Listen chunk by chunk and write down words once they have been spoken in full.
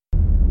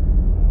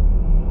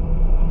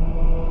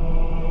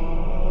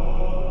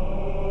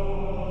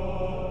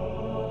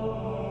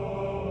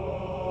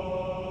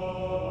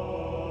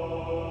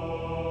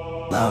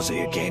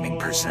Lousy at Gaming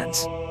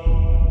presents.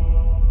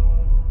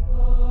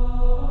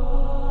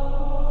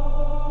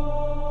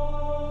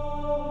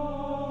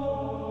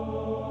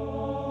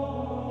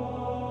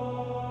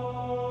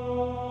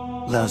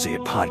 Lousy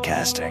at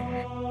Podcasting.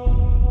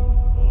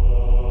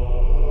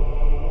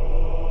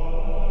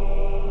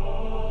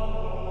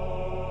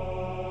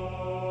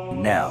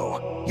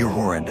 Now, your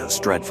horrendous,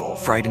 dreadful,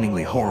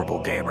 frighteningly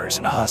horrible gamers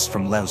and us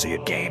from Lousy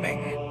at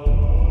Gaming.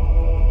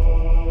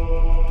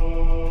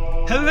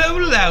 Hello,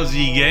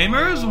 Lousy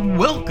Gamers.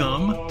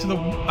 Welcome to the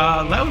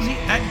Lousy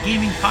at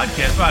Gaming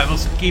podcast. Well, I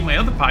almost gave my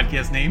other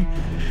podcast name.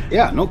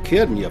 Yeah, no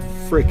kidding, you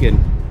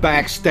freaking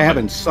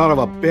backstabbing son of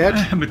a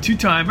bitch. I'm a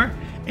two-timer,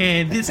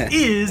 and this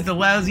is the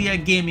Lousy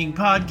at Gaming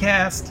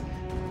podcast.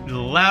 The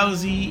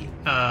Lousy,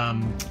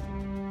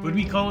 what do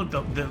we call it?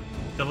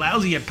 The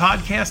Lousy at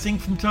Podcasting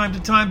from time to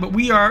time, but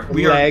we are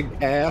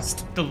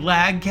Lagcast. The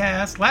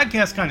Lagcast.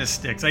 Lagcast kind of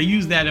sticks. I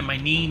use that in my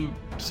name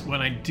when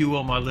I do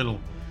all my little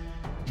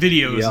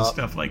videos and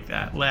stuff like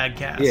that.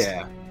 Lagcast.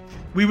 Yeah.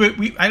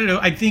 We I don't know.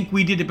 I think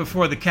we did it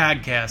before the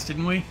CADcast,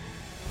 didn't we?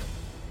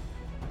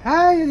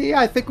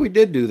 I think we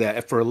did do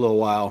that for a little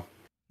while.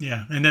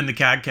 Yeah, and then the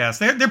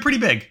CADcast. They're pretty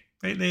big.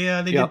 They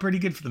did pretty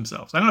good for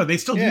themselves. I don't know. They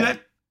still do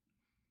that.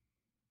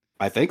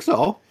 I think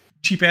so.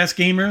 Cheap ass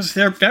gamers.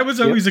 That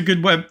was always a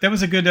good web. That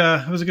was a good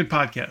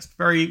podcast.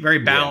 Very very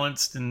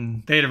balanced,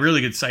 and they had a really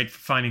good site for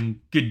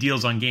finding good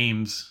deals on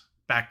games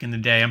back in the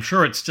day. I'm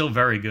sure it's still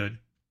very good.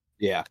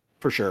 Yeah,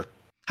 for sure.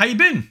 How you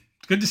been?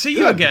 Good to see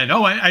you again.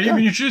 Oh, I didn't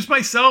even introduce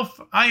myself.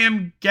 I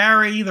am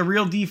Gary, the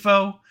Real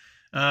Defo.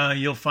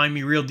 You'll find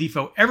me Real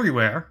Defo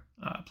everywhere.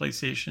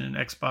 PlayStation,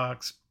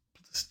 Xbox,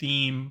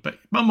 Steam, but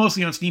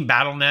mostly on Steam,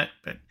 Battle.net.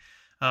 But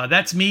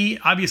that's me.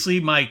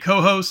 Obviously, my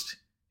co-host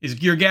is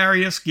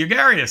Geargarius.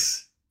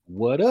 Geargarius.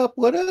 What up?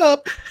 What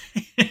up?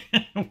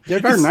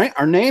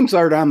 Our names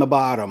aren't on the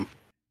bottom.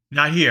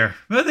 Not here.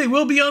 Well, they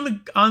will be on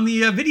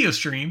the video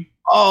stream.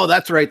 Oh,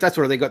 that's right. That's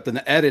where they got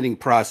the editing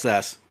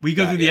process. We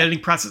go through the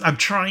editing process. I'm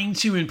trying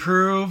to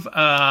improve.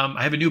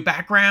 I have a new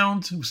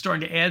background. I'm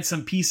starting to add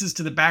some pieces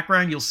to the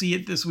background. You'll see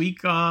it this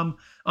week on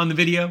the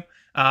video.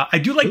 I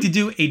do like to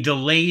do a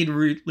delayed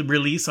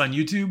release on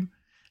YouTube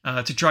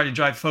to try to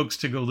drive folks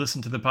to go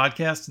listen to the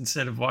podcast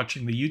instead of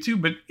watching the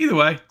YouTube. But either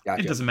way,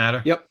 It doesn't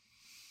matter. Yep.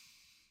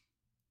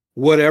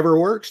 Whatever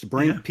works to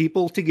bring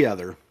people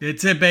together.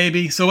 It's it,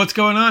 baby. So what's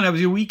going on? How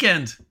was your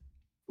weekend?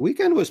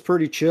 Weekend was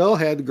pretty chill.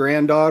 Had the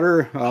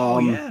granddaughter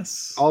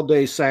all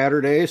day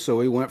Saturday, so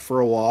we went for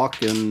a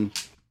walk and,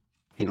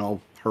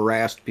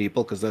 harassed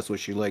people because that's what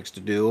she likes to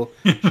do.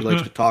 She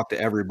likes to talk to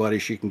everybody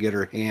she can get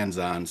her hands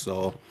on.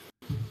 So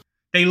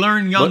they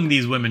learn young,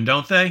 these women,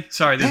 don't they?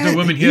 Sorry, there's no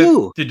women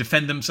here to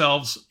defend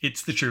themselves.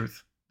 It's the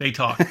truth. They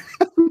talk.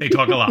 They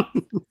talk a lot.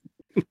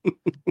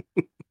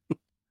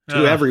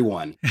 To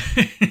everyone.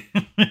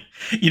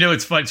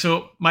 It's fun.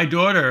 So my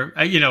daughter,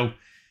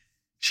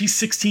 she's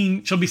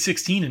 16. She'll be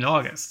 16 in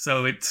August.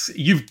 So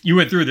you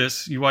went through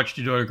this. You watched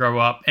your daughter grow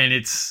up, and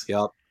it's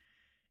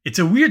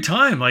a weird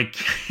time. Like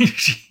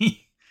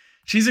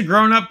she's a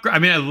grown up. I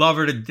mean, I love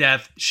her to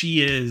death.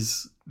 She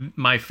is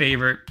my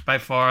favorite by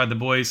far. The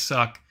boys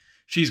suck.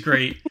 She's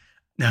great.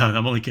 No,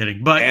 I'm only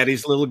kidding. But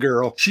Daddy's little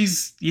girl.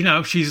 She's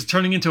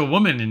turning into a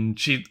woman, and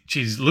she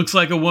looks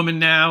like a woman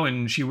now,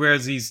 and she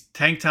wears these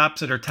tank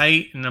tops that are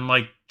tight, and I'm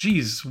like,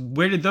 geez,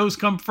 where did those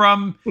come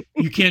from?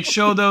 You can't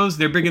show those.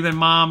 They're bigger than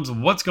mom's.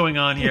 What's going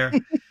on here?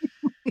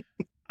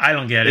 I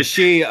don't get it. Is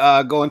she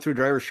going through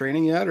driver's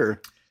training yet,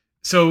 or?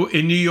 So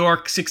in New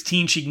York,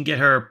 16, she can get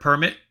her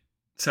permit.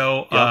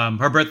 So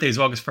her birthday is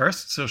August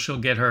 1st, so she'll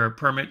get her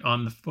permit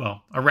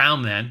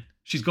around then.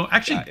 She's going.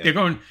 Actually, they're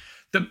going.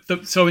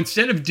 So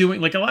instead of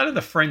doing like a lot of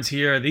the friends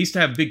here, they used to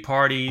have big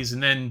parties,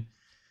 and then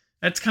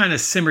that's kind of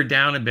simmered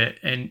down a bit.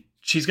 And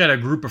she's got a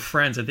group of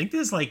friends. I think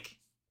there's like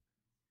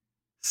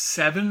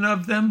 7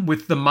 of them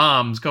with the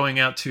moms going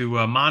out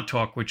to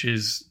Montauk, which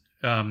is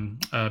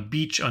a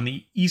beach on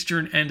the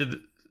eastern end of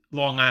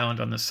Long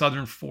Island on the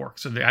southern fork.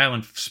 So the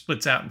island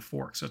splits out in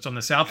forks. So it's on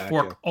the south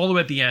fork all the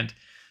way at the end.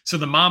 So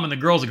the mom and the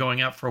girls are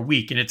going out for a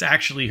week, and it's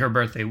actually her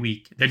birthday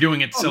week. They're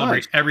doing it to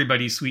celebrate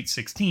everybody's sweet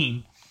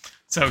 16.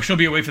 So she'll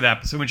be away for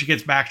that. So when she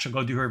gets back, she'll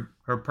go do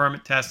her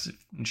permit test,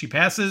 and she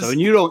passes. So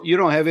and you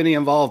don't have any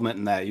involvement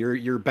in that.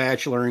 You're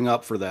bacheloring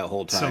up for that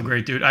whole time. So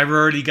great, dude. I've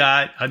already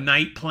got a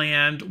night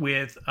planned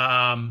with.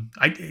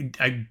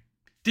 I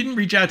didn't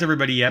reach out to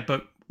everybody yet,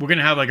 but we're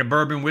gonna have like a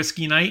bourbon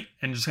whiskey night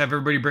and just have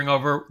everybody bring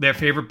over their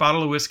favorite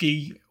bottle of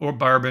whiskey or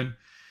bourbon.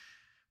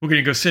 We're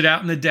gonna go sit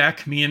out on the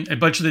deck, me and a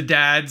bunch of the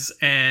dads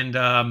and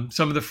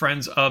some of the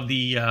friends of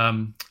the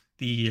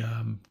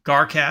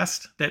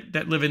Garcast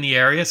that live in the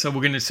area. So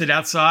we're going to sit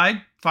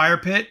outside, fire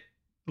pit,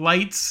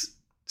 lights,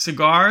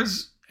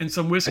 cigars, and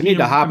some whiskey. I need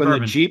to hop in the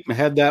Jeep and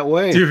head that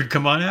way. Dude,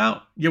 come on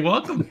out. You're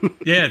welcome.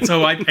 Yeah,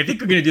 so I think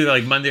we're going to do that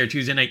like Monday or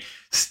Tuesday night.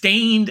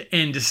 Stained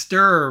and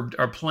Disturbed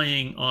are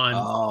playing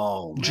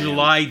on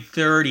July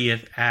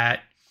 30th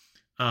at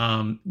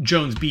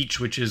Jones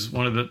Beach, which is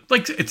one of the,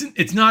 like,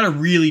 it's not a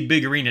really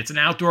big arena. It's an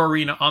outdoor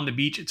arena on the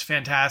beach. It's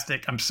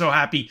fantastic. I'm so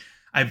happy.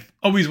 I've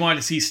always wanted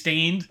to see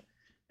Stained.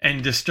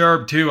 And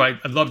Disturbed too.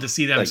 I'd love to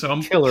see them. Like so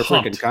I'm killer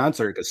pumped. freaking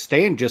concert because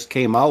Stain just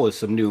came out with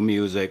some new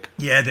music.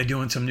 Yeah, they're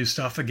doing some new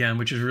stuff again,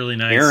 which is really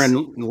nice.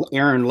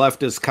 Aaron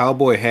left his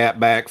cowboy hat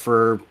back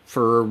for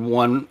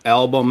one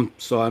album.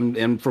 So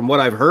and from what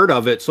I've heard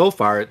of it so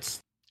far,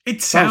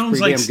 it sounds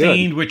like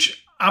Stain,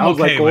 which I'm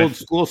okay with. Old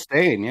school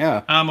Stain,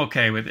 yeah. I'm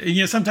okay with it.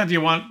 You know, sometimes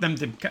you want them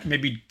to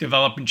maybe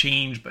develop and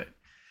change, but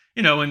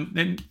you know,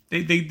 and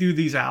they do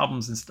these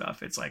albums and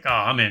stuff. It's like, oh,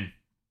 I'm in.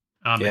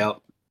 Yep.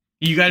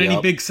 You got any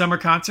big summer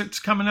concerts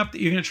coming up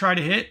that you're going to try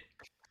to hit?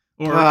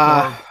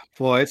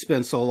 Boy, it's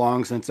been so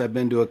long since I've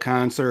been to a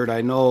concert.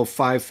 I know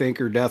Five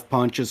Finger Death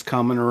Punch is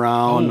coming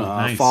around.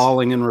 Nice.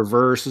 Falling in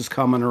Reverse is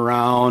coming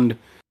around.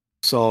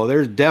 So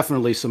there's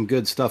definitely some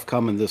good stuff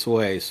coming this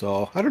way.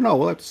 So I don't know.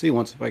 We'll have to see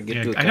once if I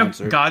get to a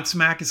concert. I know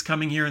Godsmack is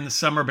coming here in the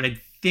summer, but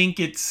I think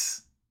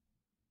it's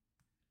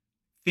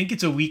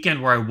a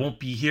weekend where I won't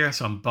be here,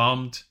 so I'm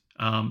bummed.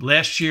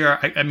 Last year,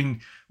 I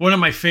mean, one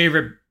of my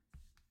favorite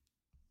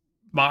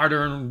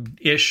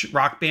modern-ish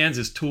rock bands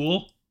is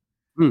Tool.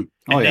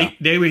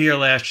 They were here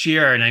last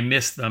year, and I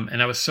missed them,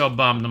 and I was so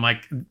bummed. I'm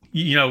like,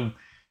 you know,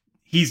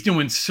 he's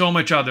doing so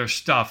much other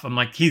stuff. I'm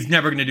like, he's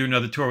never going to do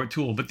another tour with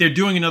Tool, but they're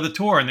doing another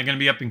tour, and they're going to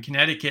be up in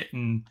Connecticut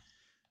in,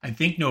 I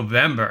think,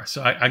 November.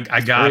 So I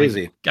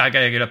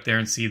gotta get up there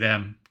and see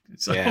them.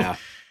 So, yeah,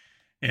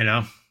 you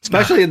know,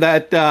 especially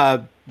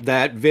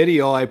that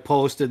video I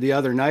posted the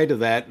other night of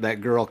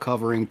that girl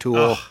covering Tool.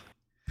 Oh.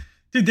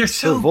 Dude,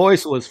 her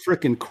voice was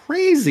freaking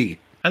crazy.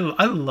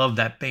 I love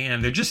that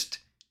band. There's just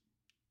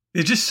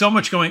so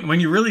much going. When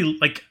you really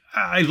like,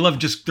 I love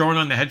just throwing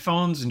on the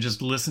headphones and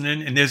just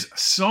listening. And there's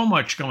so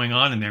much going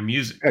on in their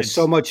music. There's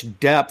so much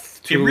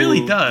depth to it.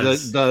 Really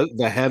does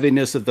the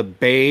heaviness of the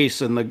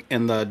bass and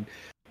the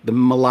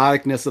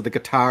melodicness of the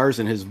guitars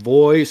and his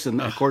voice,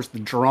 and of course the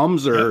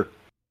drums are.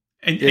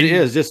 Yeah. It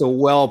is just a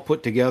well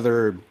put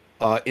together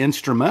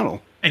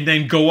instrumental. And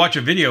then go watch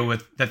a video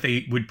that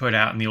they would put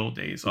out in the old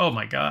days. Oh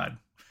my God.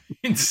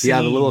 Insane.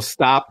 Yeah, the little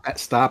stop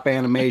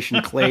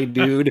animation clay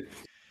dude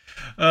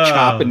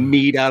chopping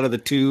meat out of the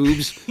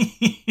tubes.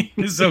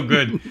 It's so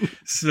good.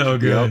 So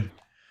good.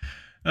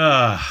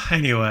 Yep.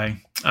 Anyway.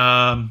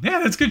 Yeah,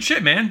 that's good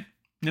shit, man.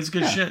 That's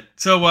good shit.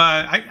 So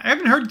I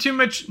haven't heard too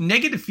much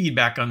negative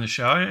feedback on the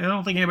show. I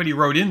don't think anybody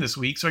wrote in this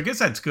week, so I guess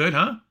that's good,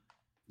 huh?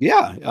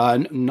 Yeah.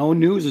 No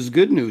news is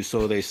good news,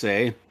 so they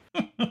say.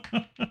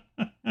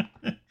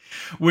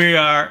 We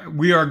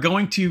are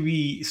going to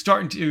be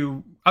starting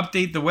to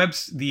update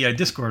the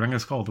Discord. I'm going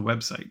to call it the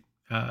website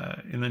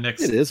in the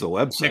next. It is a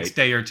website. Next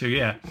day or two,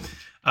 yeah.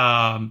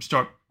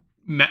 Start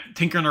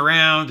tinkering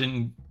around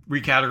and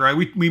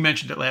recategorize. We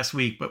mentioned it last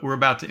week, but we're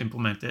about to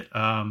implement it.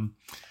 Got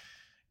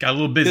a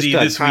little busy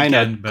this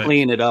weekend, but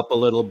clean it up a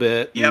little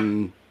bit. Yep.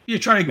 And you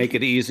try to make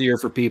it easier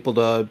for people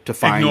to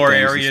find ignore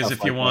areas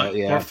if you want,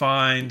 or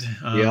find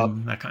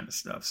that kind of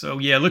stuff. So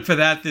yeah, look for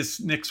that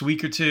this next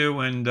week or two,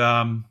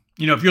 and.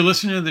 You know, if you're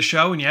listening to the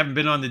show and you haven't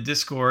been on the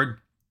Discord,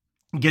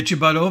 get your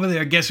butt over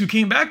there. Guess who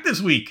came back this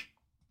week?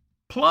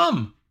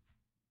 Plum.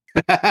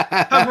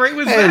 How great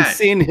was that? I haven't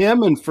seen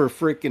him in for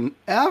freaking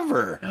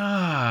ever.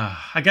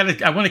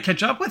 I want to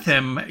catch up with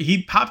him.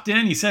 He popped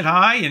in, he said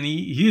hi, and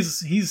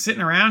he's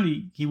sitting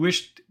around. He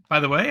wished, by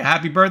the way, a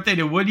happy birthday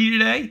to Woody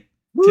today.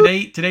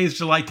 Today is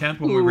July 10th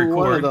when we record.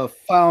 One of the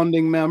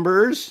founding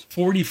members.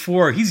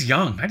 44. He's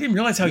young. I didn't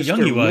realize how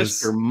young he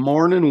was. Mr.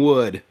 Morning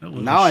Wood.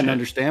 Now I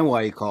understand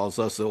why he calls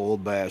us the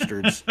old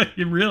bastards.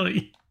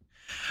 Really?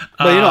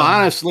 But,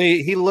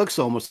 honestly, he looks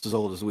almost as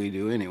old as we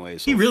do anyway.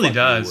 So he really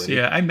does.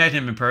 Yeah, I met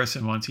him in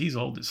person once. He's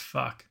old as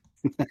fuck.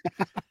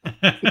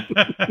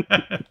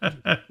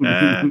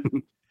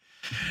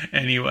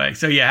 Anyway,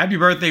 so yeah, happy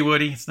birthday,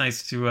 Woody. It's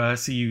nice to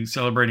see you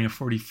celebrating a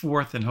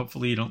 44th, and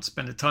hopefully you don't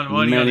spend a ton of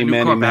money on a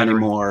new car battery.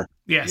 Many more.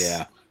 Yes.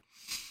 Yeah.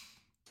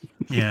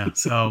 Yeah.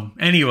 So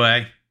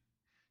anyway,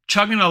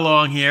 chugging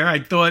along here. I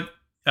thought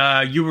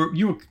you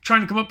were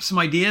trying to come up with some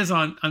ideas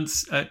on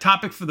a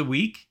topic for the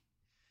week.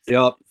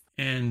 Yep.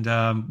 And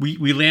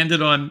we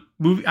landed on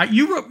movie.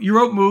 You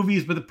wrote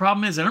movies, but the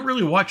problem is I don't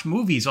really watch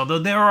movies. Although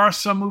there are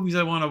some movies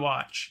I want to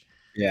watch.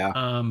 Yeah.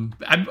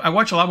 I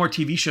watch a lot more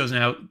TV shows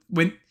now.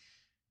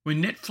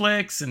 When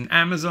Netflix and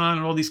Amazon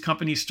and all these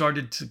companies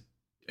started to,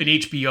 and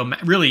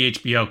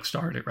HBO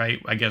started, right?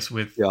 I guess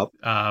with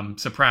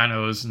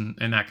Sopranos and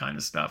that kind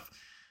of stuff.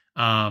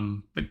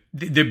 But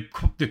the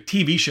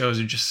TV shows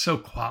are just so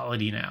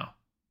quality now.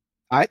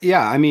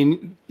 I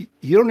mean,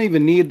 you don't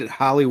even need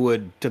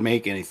Hollywood to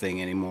make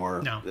anything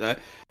anymore. No.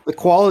 The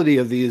quality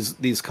of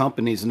these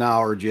companies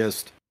now are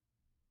just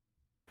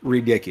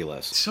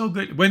ridiculous. So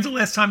good. When's the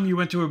last time you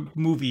went to a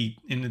movie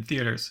in the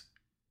theaters?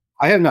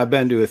 I have not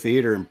been to a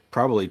theater in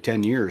probably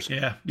 10 years.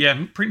 Yeah,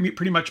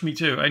 pretty much me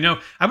too. I know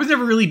I was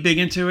never really big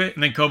into it,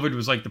 and then COVID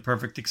was like the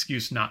perfect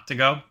excuse not to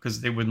go because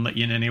they wouldn't let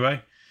you in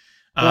anyway.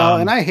 Well,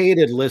 and I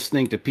hated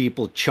listening to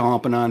people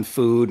chomping on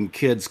food and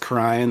kids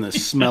crying, the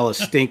smell of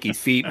stinky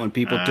feet when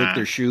people took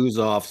their shoes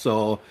off.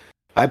 So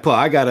I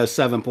got a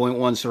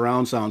 7.1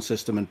 surround sound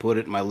system and put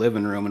it in my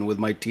living room, and with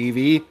my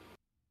TV,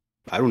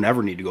 I don't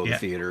ever need to go to the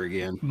theater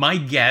again. My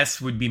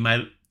guess would be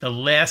the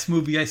last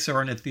movie I saw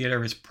in a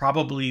theater is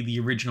probably the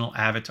original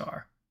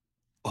Avatar.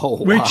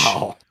 Oh,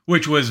 wow.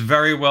 Which was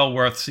very well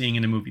worth seeing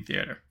in a movie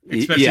theater,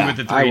 especially with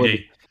the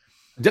 3D.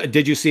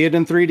 Did you see it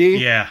in 3D?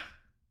 Yeah.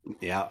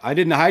 Yeah, I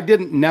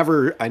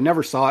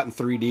never saw it in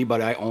 3D,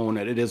 but I own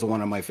it. It is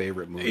one of my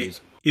favorite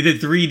movies. The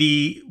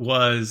 3D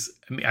was,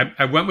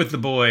 I went with the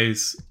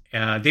boys.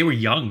 They were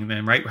young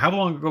then, right? How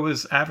long ago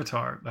was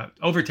Avatar?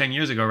 Over 10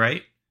 years ago,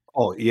 right?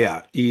 Oh,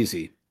 yeah,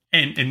 easy.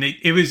 And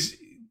it was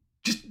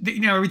just,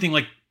 everything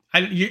like,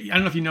 I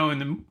don't know if you know in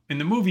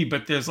the movie,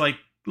 but there's like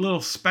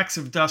little specks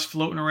of dust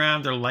floating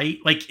around. They're light.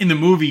 Like in the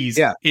movies,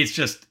 it's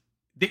just,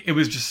 it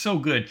was just so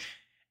good.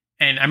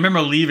 And I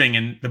remember leaving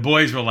and the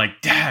boys were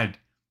like, Dad,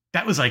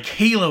 that was like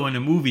Halo in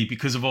a movie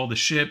because of all the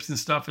ships and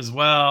stuff as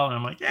well. And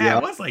I'm like, yeah,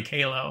 it was like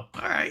Halo.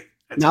 All right.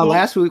 Now, cool.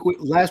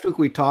 last week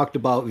we talked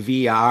about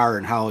VR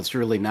and how it's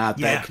really not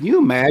that. Can you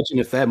imagine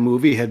if that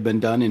movie had been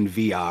done in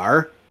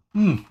VR?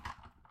 And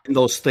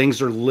those things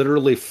are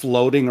literally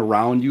floating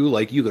around you.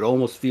 Like you could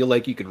almost feel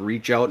like you could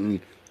reach out and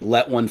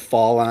let one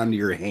fall onto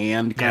your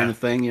hand kind of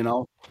thing,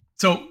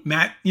 So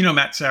Matt,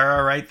 Matt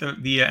Serra, right?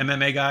 The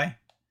MMA guy?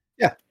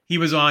 Yeah. He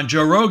was on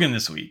Joe Rogan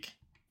this week.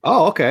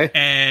 Oh, okay.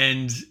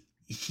 And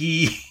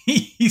he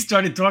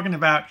started talking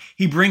about,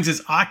 he brings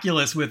his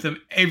Oculus with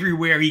him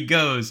everywhere he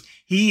goes.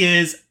 He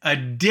is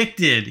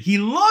addicted. He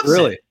loves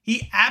it.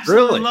 He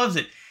absolutely loves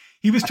it.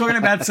 He was talking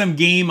about some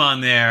game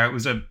on there. It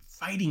was a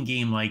fighting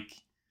game like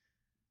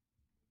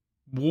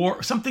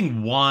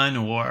something one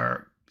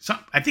or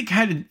something. I think it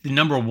had the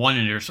number 1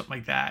 in it or something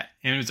like that.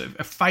 And it was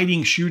a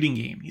fighting shooting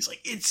game. He's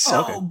like, it's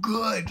so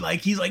good.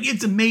 Like, he's like,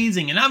 it's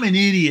amazing. And I'm an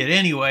idiot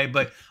anyway,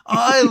 but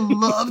I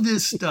love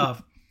this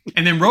stuff.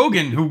 And then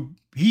Rogan, who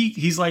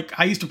he's like,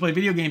 I used to play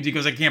video games. He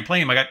goes, I can't play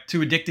them. I got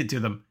too addicted to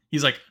them.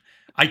 He's like,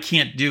 I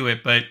can't do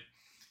it. But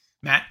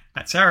Matt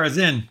Serra's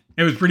in.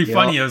 It was pretty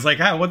funny. I was like,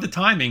 what the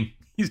timing?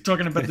 He's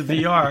talking about the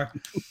VR.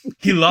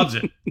 He loves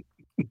it.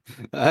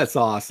 That's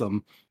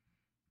awesome.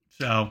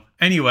 So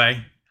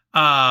anyway,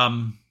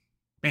 man,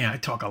 I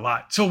talk a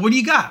lot. So what do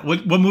you got?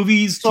 What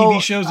movies,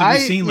 TV shows have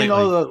you seen lately?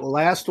 The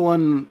last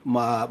one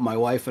my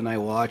wife and I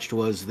watched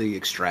was The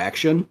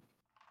Extraction.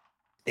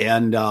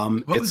 And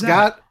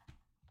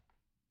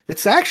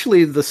it's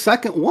actually the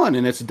second one,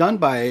 and it's done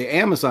by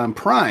Amazon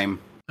Prime,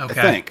 I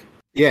think.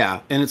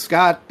 Yeah, and it's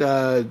got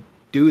Chris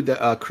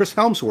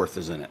Hemsworth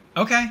is in it.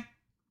 Okay.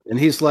 And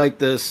he's like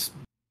this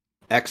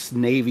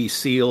ex-Navy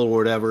SEAL or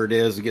whatever it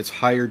is. He gets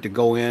hired to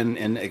go in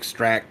and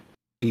extract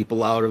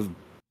people out of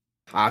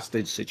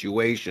hostage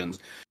situations.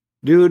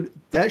 Dude,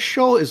 that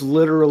show is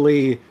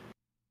literally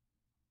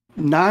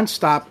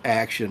nonstop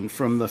action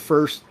from the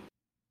first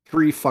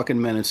 3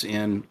 fucking minutes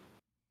in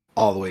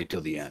all the way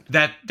till the end.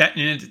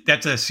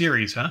 That's a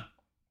series, huh?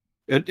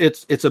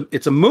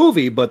 It's a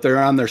movie, but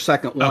they're on their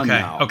second one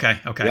now. Okay.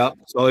 Yep.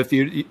 So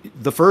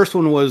the first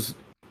one was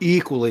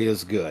equally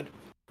as good.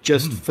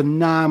 Just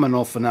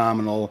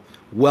phenomenal,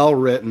 well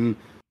written,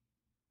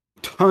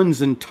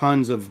 tons and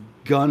tons of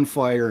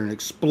gunfire and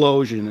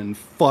explosion and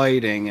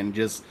fighting, and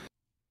just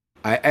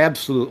I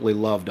absolutely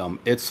loved them.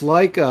 It's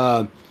like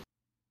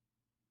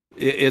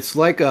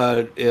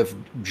if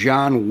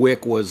John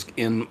Wick was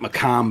in a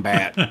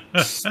combat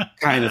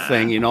kind of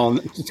thing,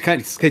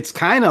 It's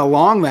kind of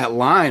along that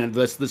line.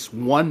 This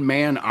one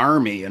man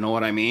army, you know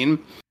what I mean?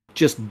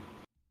 Just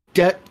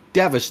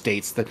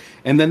devastates that.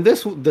 And then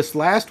this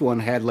last one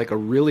had like a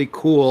really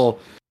cool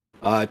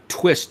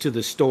twist to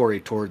the story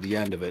toward the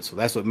end of it, so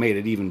that's what made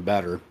it even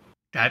better.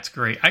 That's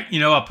great.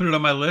 I'll put it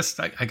on my list.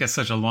 I got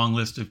such a long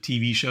list of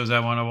TV shows I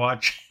want to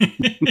watch.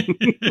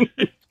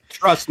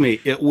 Trust me,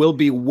 it will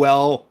be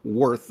well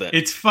worth it.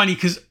 It's funny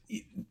because,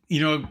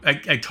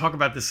 I talk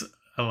about this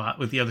a lot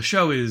with the other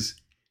show is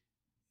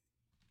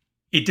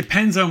it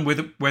depends on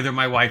whether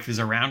my wife is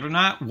around or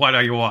not, what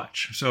I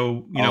watch.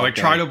 So, I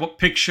try to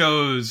pick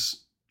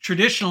shows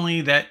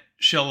traditionally that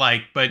she'll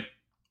like, but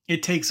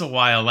it takes a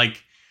while.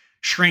 Like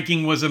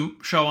Shrinking was a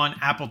show on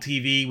Apple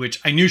TV, which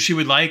I knew she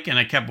would like, and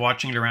I kept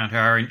watching it around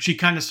her. And she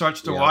kind of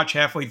starts to watch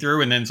halfway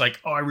through, and then it's like,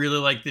 oh, I really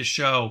like this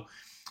show.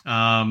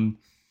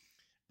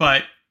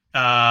 But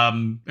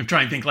I'm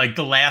trying to think like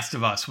The Last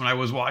of Us. When I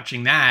was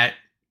watching that,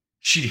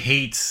 she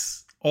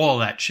hates all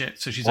that shit.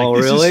 So she's like,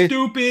 this is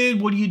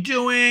stupid. What are you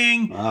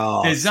doing?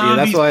 Oh, that's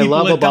what I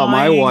love about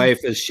my wife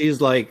is she's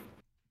like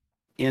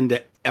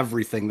into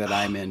everything that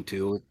I'm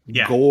into.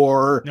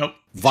 Gore,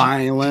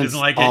 violence,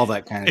 like all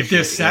that kind of shit. If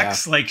there's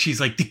sex, like she's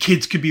like, the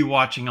kids could be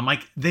watching. I'm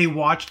like, they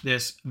watched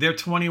this. They're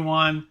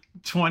 21,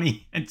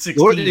 20, and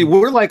 16.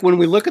 We're like, when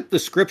we look at the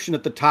description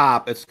at the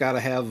top, it's got to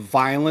have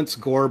violence,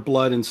 gore,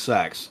 blood, and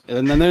sex.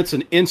 And then it's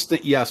an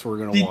instant yes, we're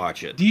going to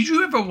watch it. Did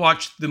you ever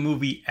watch the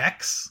movie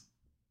X?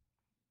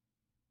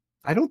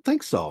 I don't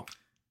think so.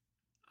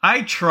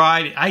 I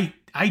tried.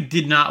 I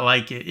did not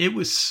like it. It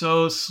was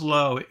so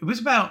slow. It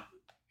was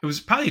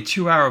probably a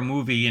 2-hour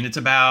movie, and it's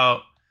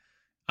about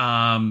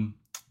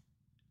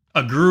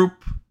a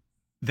group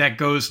that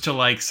goes to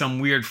like some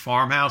weird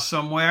farmhouse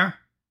somewhere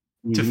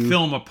to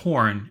film a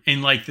porn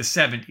in like the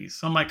 70s.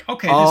 So I'm like,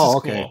 okay, this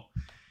is cool.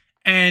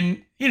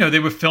 And, they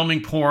were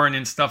filming porn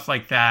and stuff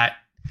like that.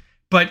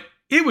 But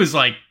it was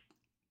like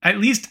at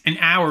least an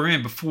hour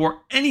in before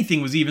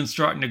anything was even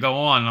starting to go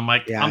on. I'm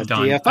like, I'm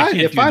done.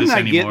 If I'm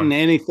not getting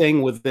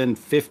anything within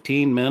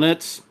 15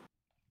 minutes,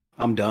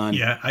 I'm done.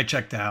 Yeah, I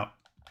checked out.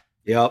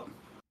 Yep.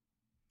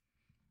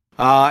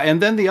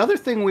 And then the other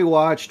thing we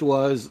watched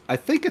was, I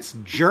think it's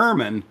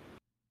German,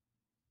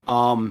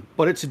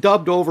 but it's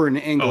dubbed over in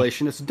English,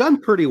 and it's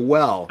done pretty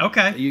well.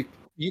 Okay.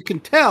 You can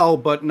tell,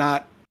 but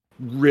not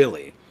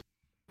really.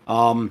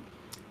 And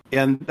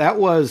that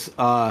was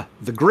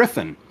The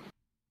Griffin.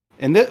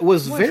 And it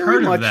was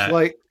very much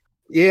like,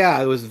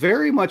 it was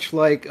very much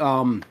like,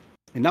 and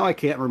now I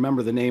can't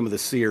remember the name of the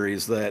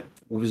series that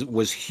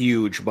was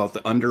huge about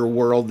the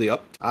underworld, the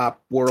up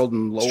top world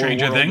and lower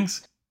world.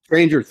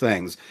 Stranger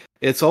Things.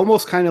 It's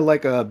almost kind of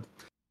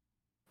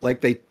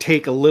like they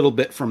take a little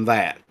bit from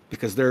that,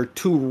 because there are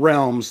two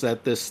realms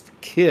that this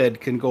kid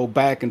can go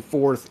back and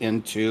forth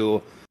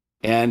into,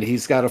 and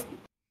he's got to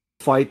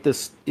fight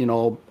this,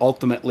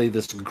 ultimately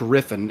this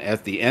griffin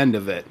at the end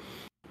of it.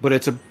 But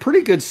it's a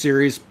pretty good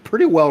series,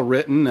 pretty well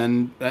written,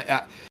 and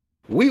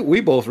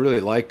we both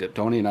really liked it.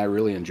 Tony and I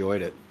really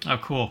enjoyed it. Oh,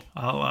 cool.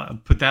 I'll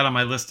put that on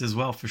my list as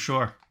well, for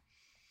sure.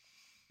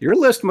 Your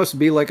list must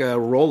be like a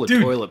roll of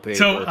toilet paper.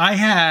 So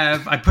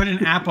I put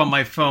an app on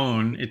my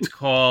phone. It's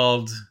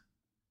called...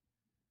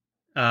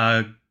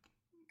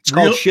 It's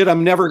called Shit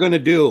I'm Never Gonna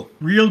Do.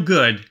 Real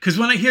Good. Because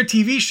when I hear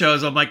TV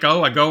shows, I'm like,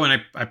 I go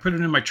and I put it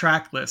in my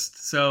track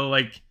list. So,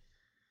 like,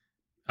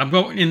 I'm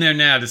going in there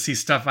now to see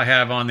stuff I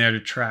have on there to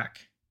track.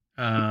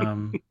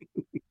 Let's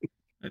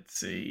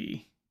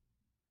see.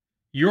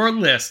 Your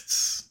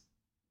lists.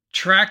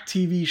 Track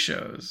TV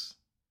shows.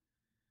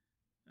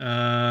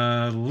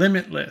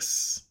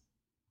 Limitless.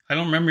 I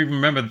don't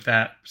remember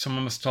that.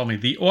 Someone must have told me.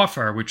 The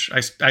Offer, which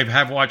I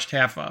have watched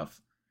half of.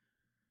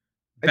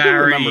 I do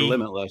remember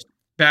Limitless.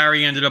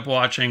 Barry ended up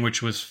watching,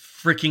 which was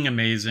freaking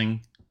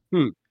amazing.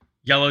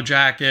 Yellow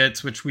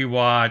Jackets, which we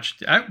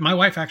watched. My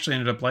wife actually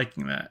ended up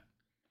liking that.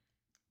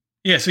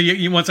 Yeah, so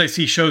once I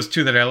see shows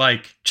too that I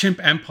like. Chimp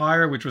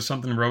Empire, which was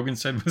something Rogan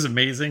said was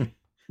amazing.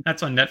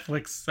 That's on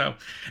Netflix. So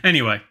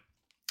anyway,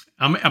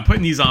 I'm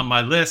putting these on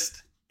my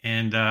list,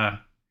 and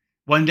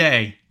one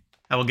day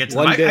I will get to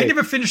them. I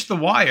never finished The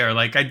Wire.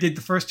 Like, I did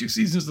the first 2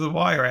 seasons of The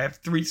Wire. I have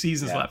 3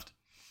 seasons left.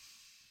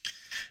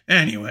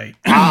 Anyway.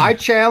 I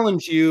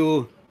challenge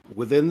you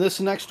within this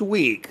next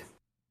week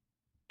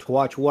to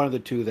watch one of the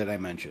 2 that I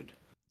mentioned.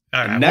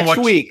 All right, next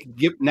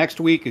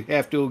week you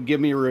have to give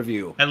me a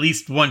review. At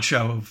least one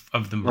show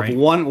of them, right?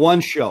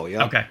 One show,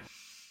 yeah. Okay.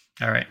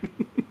 All right.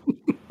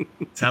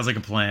 Sounds like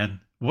a plan.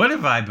 What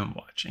have I been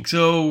watching?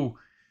 So,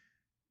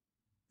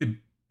 the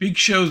big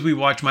shows we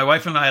watch, my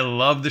wife and I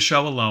love the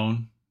show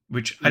Alone,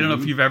 which I don't know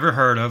if you've ever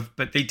heard of,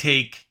 but they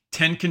take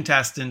 10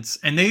 contestants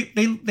and they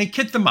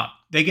kit them up.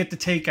 They get to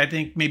take, I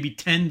think, maybe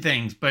 10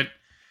 things, but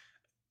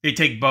they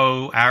take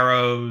bow,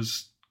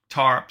 arrows,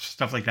 tarps,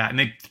 stuff like that, and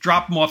they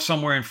drop them off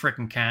somewhere in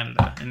frickin'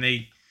 Canada. And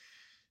they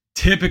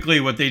typically,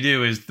 what they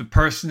do is the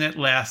person that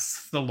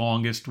lasts the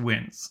longest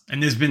wins.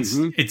 And there's been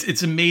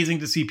it's amazing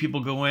to see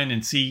people go in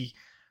and see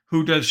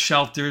who does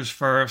shelters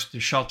first, the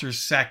shelters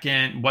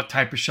second, what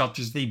type of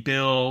shelters they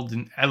build,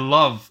 and I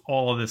love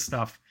all of this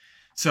stuff.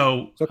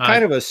 So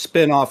kind of a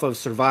spin-off of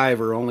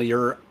Survivor, only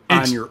you're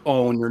on your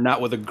own. You're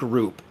not with a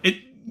group.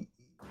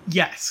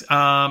 Yes.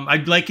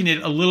 I'd liken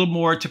it a little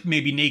more to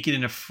maybe Naked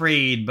and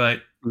Afraid,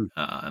 but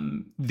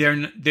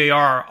they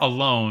are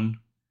alone.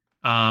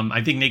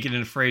 I think Naked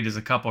and Afraid is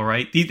a couple,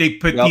 right? They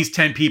put these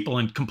 10 people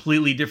in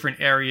completely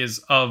different areas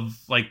of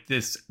like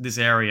this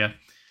area.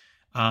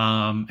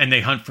 And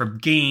they hunt for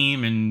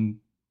game, and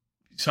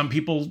some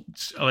people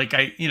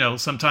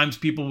sometimes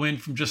people win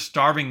from just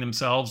starving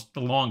themselves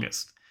the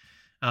longest.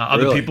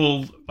 Other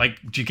people, like,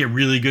 you get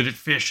really good at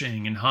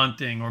fishing and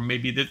hunting, or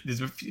maybe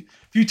there's a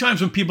few times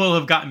when people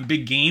have gotten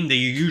big game, they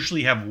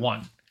usually have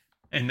one,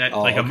 and that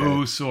a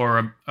moose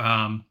or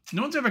no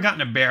one's ever gotten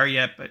a bear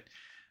yet, but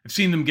I've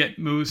seen them get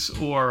moose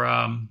or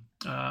I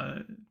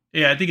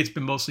think it's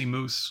been mostly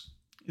moose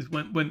is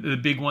when the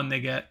big one they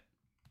get.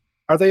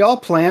 Are they all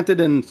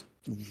planted in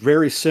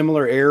very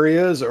similar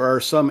areas, or are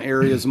some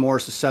areas more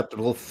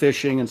susceptible to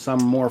fishing and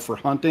some more for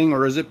hunting,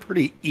 or is it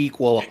pretty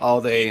equal how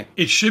they...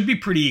 It should be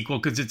pretty equal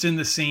because it's in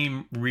the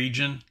same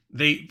region.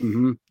 They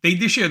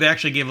this year they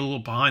actually gave a little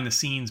behind the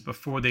scenes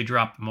before they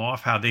dropped them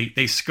off, how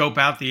they scope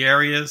out the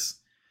areas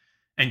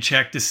and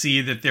check to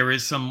see that there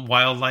is some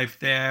wildlife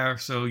there.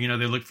 So,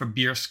 they look for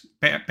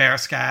bear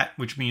scat,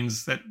 which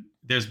means that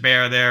there's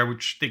bear there,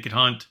 which they could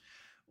hunt.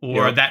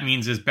 Or that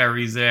means there's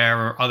berries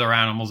there or other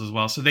animals as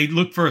well. So they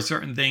look for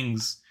certain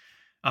things.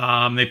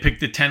 They pick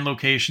the 10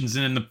 locations,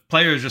 and then the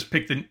players just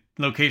pick the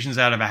locations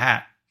out of a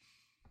hat.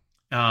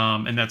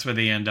 And that's where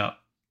they end up.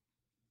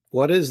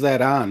 What is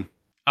that on?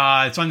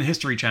 It's on the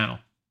History Channel.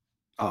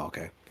 Oh,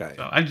 okay. Got it.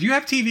 So, do you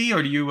have TV,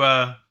 or do you...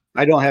 I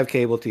don't have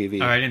cable TV.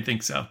 All right, I didn't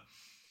think so.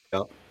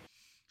 Yep.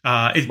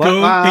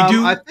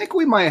 I think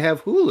we might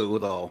have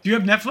Hulu, though. Do you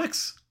have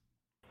Netflix?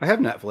 I have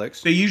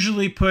Netflix. They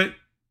usually put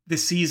the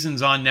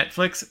seasons on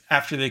Netflix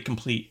after they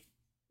complete.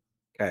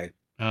 Okay.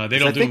 They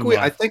don't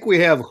I think we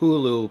have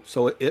Hulu,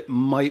 so it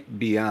might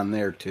be on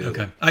there too.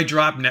 Okay. I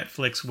dropped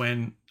Netflix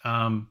when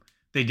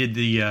they did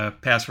the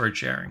password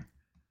sharing.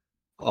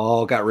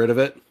 Oh, got rid of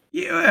it?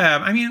 Yeah.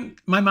 I mean,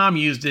 my mom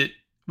used it,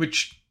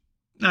 which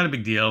not a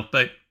big deal,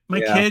 but my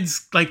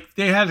kids, like,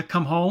 they had to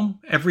come home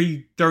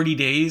every 30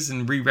 days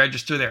and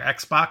re-register their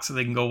Xbox so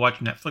they can go watch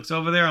Netflix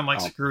over there. I'm like,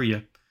 screw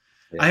you.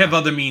 Yeah. I have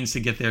other means to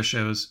get their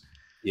shows.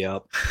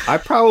 Yep. I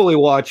probably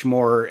watch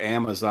more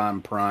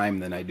Amazon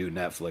Prime than I do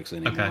Netflix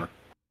anymore. Okay.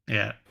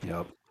 Yeah.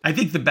 Yep. I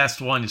think the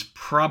best one is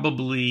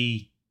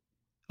probably,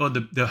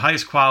 the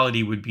highest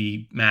quality would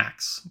be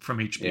Max from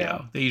HBO.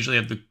 Yeah. They usually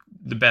have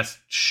the best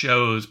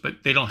shows,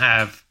 but they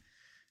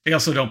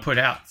also don't put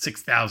out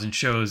 6,000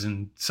 shows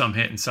and some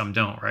hit and some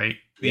don't, right?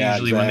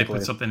 Usually when they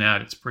put something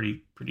out, it's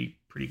pretty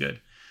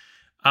good.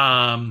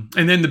 And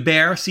then The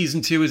Bear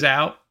season 2 is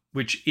out,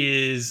 which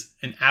is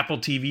an Apple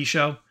TV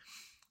show.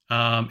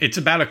 It's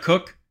about a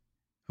cook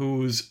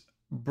whose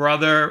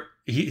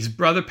his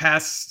brother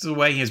passes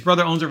away. His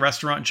brother owns a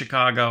restaurant in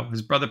Chicago.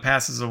 His brother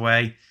passes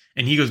away,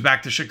 and he goes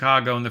back to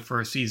Chicago in the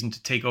first season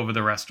to take over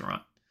the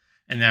restaurant.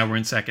 And now we're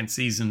in second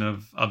season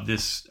of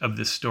this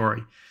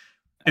story.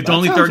 It's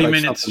only 30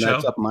 minutes show.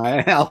 That's up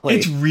my alley.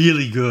 It's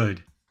really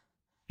good.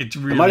 It's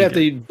really.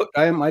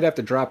 I might have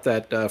to drop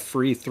that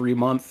free 3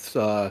 months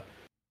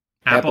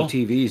Apple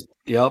TV.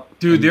 Yep,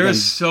 dude.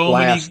 There's so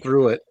many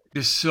through it.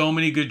 There's so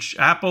many good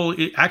Apple.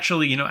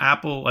 Actually,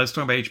 Apple. I was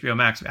talking about HBO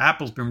Max.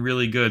 Apple's been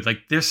really good. Like,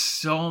 there's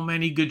so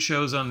many good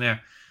shows on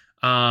there.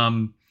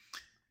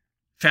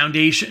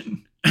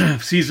 Foundation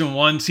season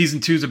 1, season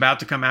 2 is about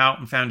to come out.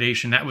 And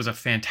Foundation, that was a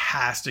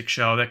fantastic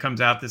show that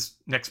comes out this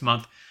next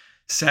month.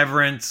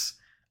 Severance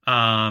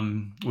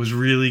was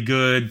really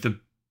good.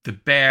 The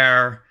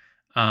Bear.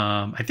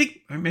 I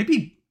think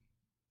maybe.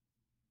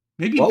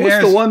 What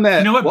Bears, was the one that?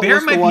 You know what?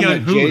 Bear might be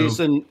on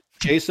Hulu.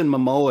 Jason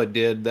Momoa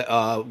did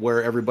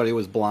where everybody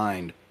was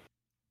blind.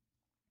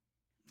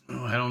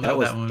 Oh, I don't know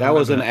that one. That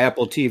was an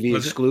Apple TV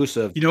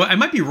exclusive. You know, I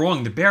might be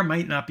wrong. The Bear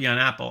might not be on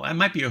Apple. It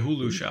might be a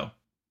Hulu show.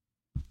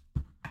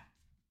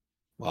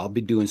 Well, I'll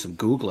be doing some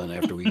Googling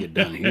after we get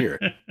done here.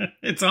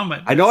 It's on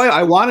my. I know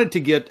I wanted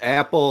to get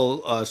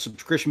Apple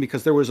subscription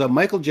because there was a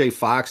Michael J.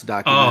 Fox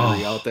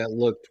documentary out that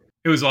looked.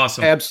 It was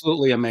awesome.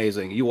 Absolutely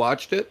amazing. You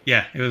watched it?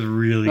 Yeah, it was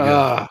really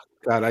good.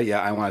 God,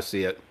 I want to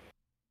see it.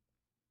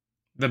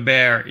 The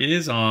Bear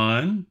is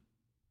on.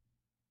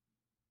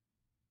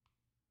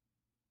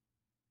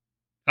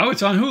 Oh,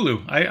 it's on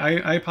Hulu.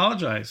 I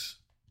apologize.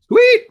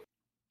 Sweet.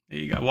 There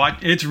you go.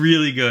 Watch. It's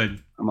really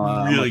good. I'm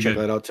gonna check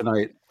that out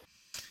tonight.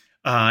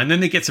 And then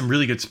they get some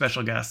really good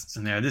special guests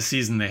in there. This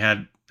season they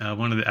had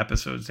one of the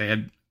episodes. They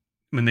had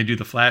when they do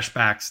the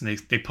flashbacks and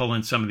they pull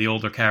in some of the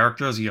older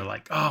characters. You're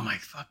like, oh my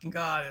fucking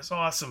God, it's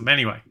awesome.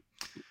 Anyway.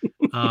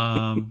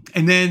 And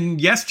then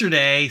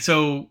yesterday,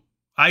 so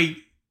I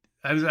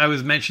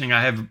was mentioning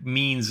I have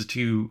means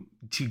to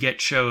get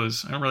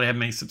shows. I don't really have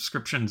many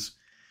subscriptions.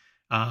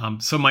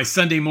 So my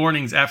Sunday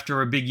mornings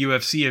after a big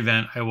UFC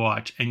event, I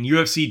watch. And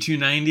UFC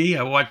 290,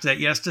 I watched that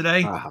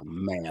yesterday. Oh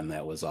man,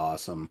 that was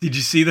awesome. Did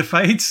you see the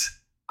fights?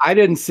 I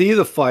didn't see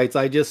the fights.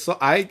 I just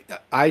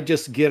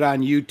get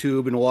on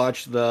YouTube and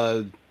watch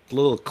the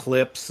little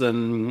clips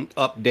and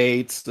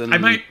updates. And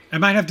I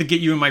might have to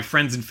get you and my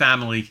friends and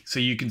family so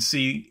you can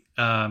see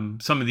some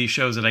of these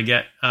shows that I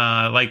get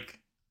like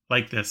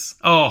this.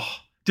 Oh,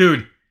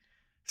 dude.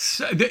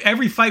 So,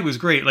 every fight was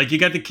great. Like, you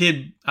got the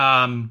kid,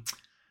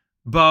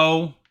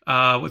 Bo,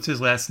 what's his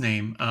last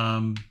name?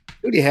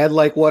 Dude, he had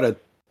like, what, a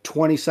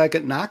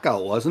 20-second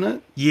knockout, wasn't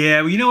it?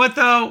 Yeah. Well, you know what,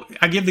 though?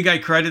 I give the guy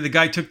credit. The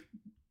guy took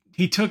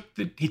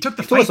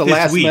the fight this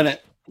last week.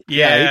 Minute.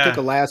 Yeah, he took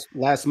a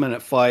last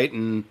minute fight.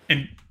 And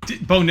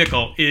Bo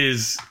Nickel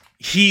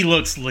he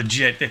looks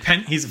legit.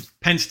 He's a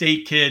Penn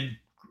State kid,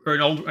 or a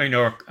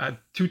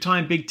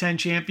 2-time Big Ten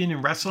champion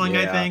in wrestling,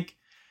 I think.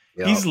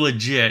 Yep. He's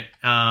legit.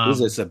 He's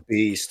just a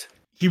beast.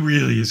 He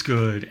really is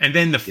good. And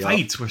then the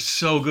fights were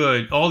so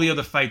good. All the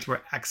other fights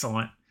were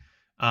excellent.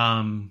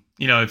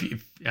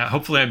 If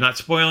hopefully I'm not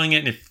spoiling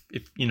it. And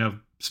if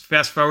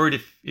fast forward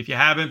if you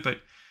haven't, but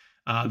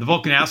the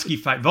Volkanovski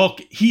fight,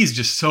 he's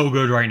just so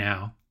good right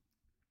now.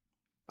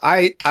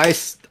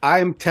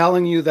 I'm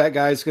telling you that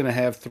guy's going to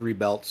have 3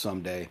 belts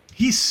someday.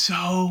 He's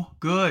so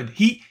good.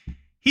 He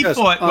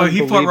fought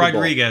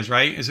Rodriguez,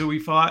 right? Is who he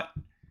fought?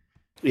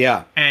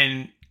 Yeah.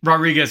 And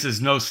Rodriguez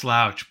is no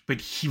slouch,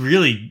 but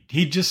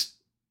he just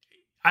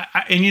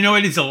and you know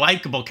what? He's a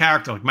likable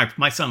character. Like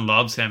my son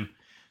loves him.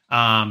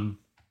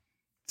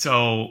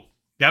 So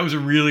that was a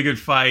really good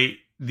fight.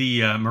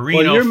 The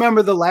Marino. Well, you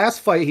remember the last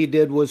fight he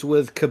did was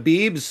with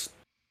Khabib's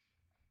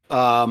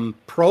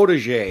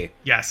protege.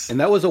 Yes. And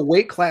that was a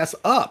weight class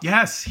up.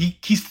 Yes.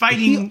 He's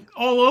fighting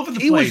all over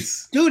the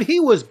place. He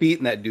was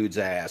beating that dude's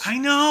ass. I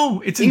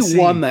know. It's insane.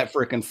 He won that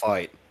freaking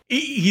fight.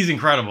 He's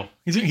incredible.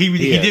 He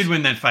did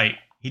win that fight.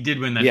 He did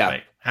win that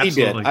fight.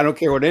 Absolutely. He did. I don't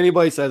care what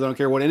anybody says. I don't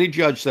care what any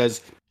judge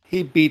says.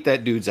 He beat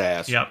that dude's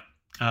ass. Yep.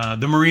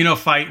 The Marino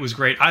fight was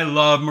great. I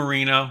love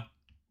Marino.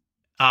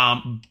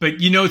 But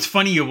it's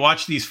funny. You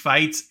watch these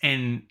fights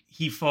and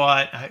he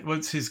fought.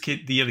 What's his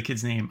kid? The other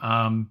kid's name?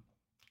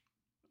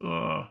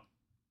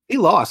 He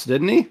lost,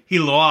 didn't he? He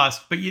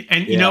lost, but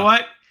you know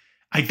what?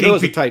 I think it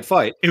was a tight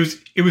fight.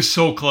 It was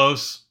so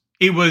close.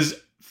 It was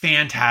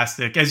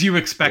fantastic, as you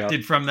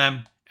expected from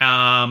them.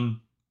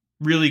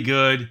 Really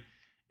good.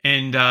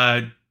 And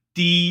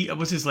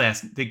what's his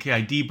last? The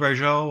guy D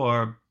Brajo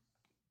or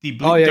D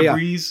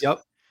Breeze?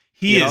 Yep.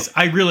 He is.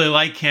 I really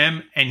like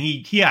him, and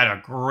he had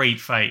a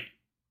great fight.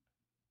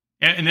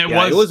 And it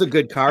was a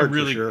good card,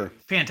 really for sure.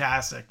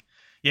 Fantastic.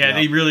 Yeah,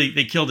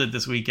 they killed it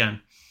this weekend.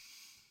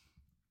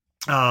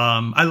 You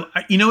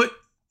know what?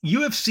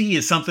 UFC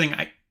is something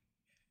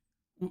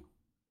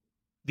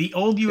the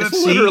old UFC.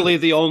 It's literally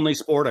the only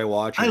sport I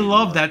watch anymore. I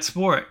love that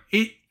sport.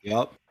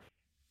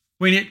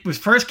 When it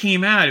first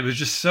came out, it was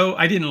just so,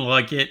 I didn't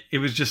like it. It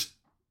was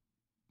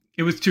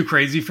too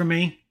crazy for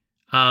me.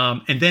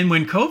 And then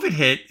when COVID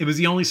hit, it was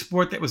the only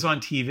sport that was on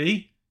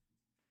TV.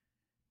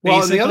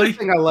 Well, the other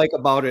thing I like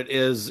about it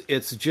is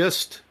it's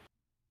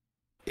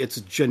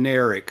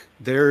generic.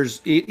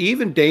 There's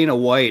even Dana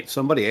White,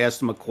 somebody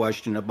asked him a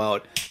question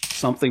about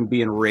something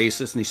being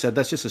racist, and he said,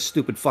 that's just a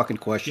stupid fucking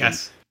question.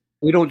 Yes.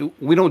 We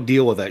don't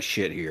deal with that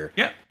shit here.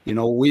 Yeah. You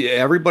know,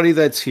 everybody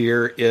that's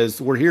here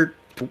we're here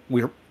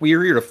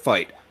to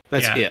fight.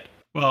 That's it.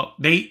 Well,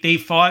 they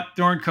fought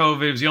during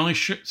COVID. It was the only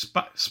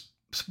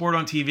sport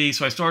on TV,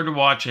 so I started to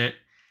watch it.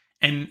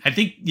 And I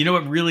think, you know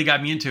what really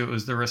got me into it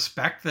was the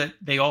respect that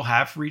they all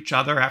have for each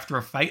other after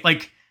a fight.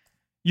 Like,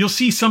 you'll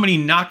see somebody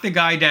knock the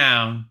guy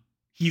down,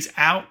 he's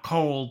out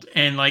cold,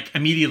 and like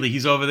immediately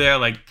he's over there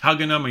like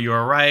hugging him. Are you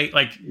all right?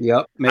 Like,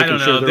 making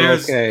sure they're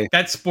okay.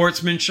 That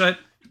sportsmanship.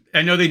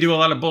 I know they do a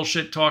lot of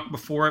bullshit talk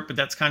before it, but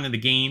that's kind of the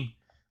game.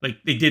 Like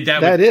they did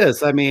that.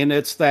 I mean,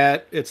 it's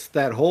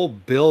that whole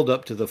build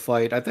up to the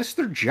fight. That's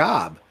their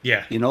job.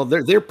 Yeah. You know,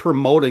 they're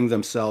promoting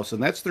themselves,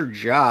 and that's their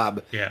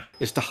job. Yeah.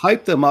 Is to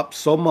hype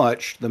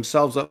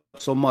themselves up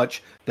so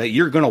much that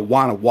you're going to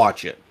want to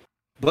watch it.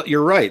 But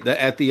you're right. That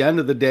at the end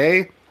of the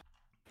day,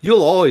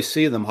 you'll always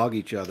see them hug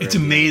each other. It's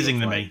amazing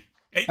to me.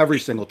 Every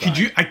single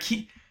time.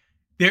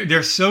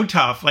 They're so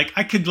tough. Like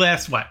I could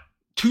last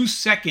 2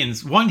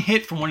 seconds, one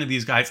hit from one of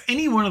these guys,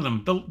 any one of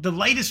them, the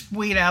lightest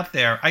weight out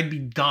there, I'd be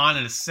gone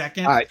in a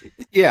second.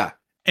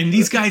 And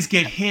these guys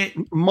get hit.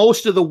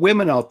 Most of the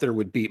women out there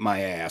would beat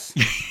my ass.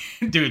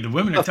 Dude, the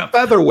women are tough.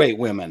 Featherweight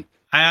women.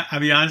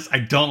 I'll be honest, I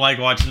don't like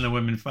watching the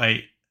women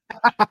fight.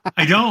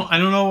 I don't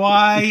know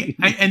why.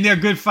 And they're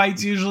good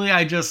fights usually.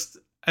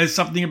 There's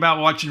something about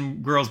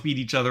watching girls beat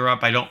each other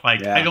up I don't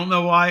like. I don't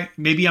know why.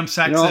 Maybe I'm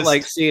sexist. You don't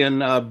like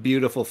seeing a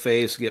beautiful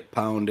face get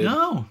pounded.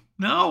 No,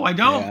 I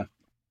don't. Yeah.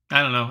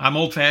 I don't know. I'm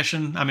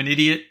old-fashioned. I'm an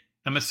idiot.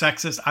 I'm a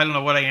sexist. I don't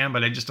know what I am,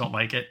 but I just don't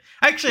like it.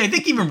 Actually, I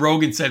think even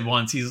Rogan said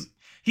once,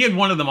 he had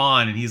one of them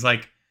on, and he's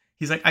like,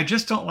 I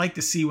just don't like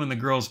to see when the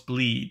girls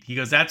bleed. He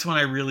goes, that's when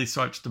I really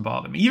starts to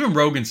bother me. Even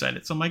Rogan said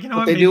it. So I'm like, you know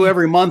what? They do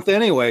every month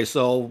anyway,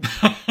 so.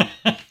 Well,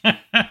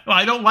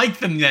 I don't like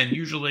them then,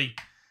 usually.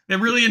 They're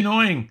really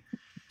annoying.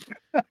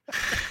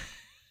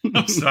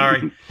 I'm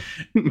sorry.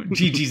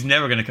 Gigi's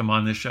never going to come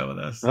on this show with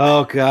us.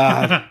 Oh,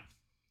 God.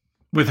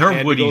 With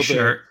her Woody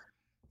shirt.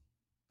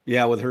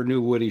 Yeah, with her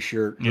new Woody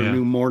shirt, her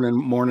new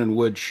morning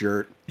wood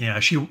shirt. Yeah,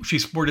 she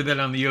sported that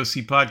on the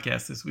OC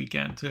podcast this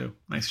weekend too.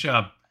 Nice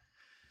job.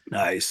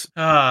 Nice.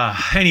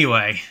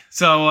 Anyway,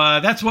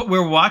 so that's what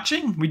we're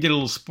watching. We did a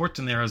little sports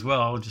in there as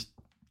well. It's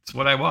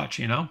what I watch.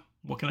 You know,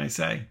 what can I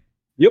say?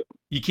 Yep.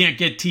 You can't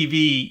get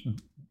TV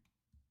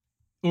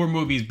or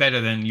movies better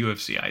than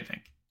UFC. I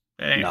think.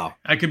 Anyway, no,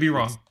 I could be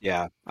wrong.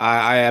 Yeah,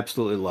 I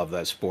absolutely love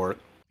that sport.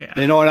 Yeah.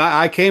 You know, and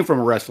I came from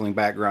a wrestling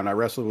background. I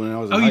wrestled when I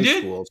was in high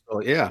school.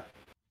 So yeah.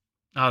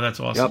 Oh, that's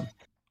awesome.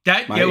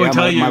 Yep.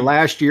 My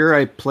last year,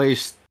 I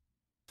placed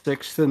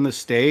 6th in the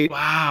state.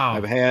 Wow.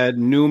 I've had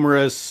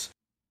numerous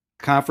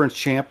conference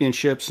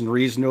championships and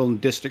regional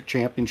and district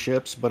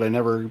championships, but I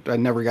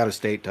never got a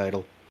state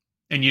title.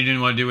 And you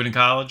didn't want to do it in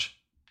college?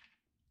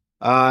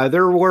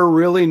 There were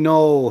really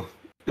no,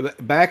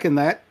 back in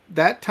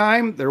that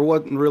time, there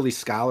wasn't really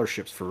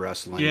scholarships for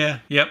wrestling. Yeah.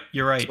 Yep.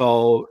 You're right.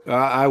 So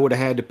I would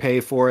have had to pay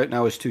for it, and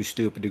I was too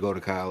stupid to go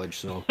to college.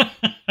 So.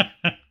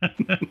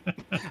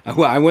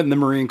 I went in the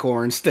Marine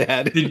Corps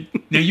instead.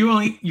 Now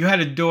you had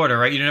a daughter,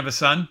 right? You didn't have a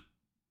son?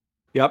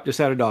 Yep, just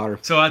had a daughter.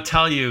 So I'll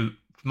tell you,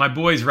 my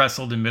boys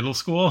wrestled in middle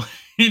school.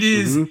 It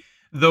is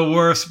the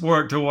worst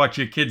sport to watch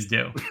your kids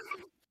do.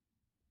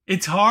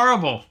 It's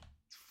horrible.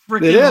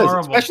 Freaking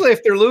horrible. Especially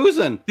if they're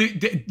losing.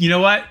 You know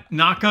what?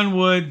 Knock on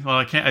wood. Well,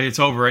 I can't. It's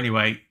over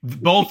anyway.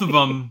 Both of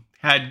them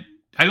had.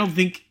 I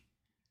think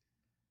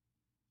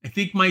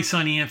my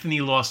son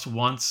Anthony lost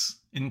once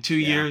in 2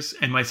 years,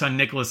 and my son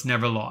Nicholas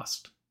never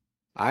lost.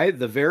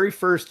 The very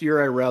first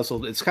year I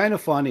wrestled, it's kind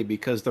of funny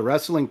because the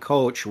wrestling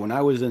coach, when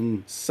I was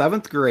in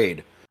 7th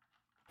grade,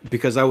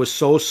 because I was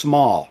so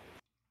small,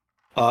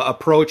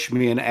 approached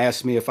me and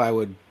asked me if I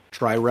would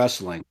try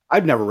wrestling.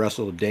 I'd never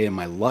wrestled a day in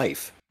my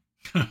life.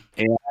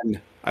 And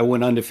I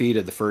went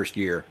undefeated the first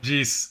year.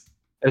 Jeez.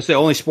 It's the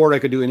only sport I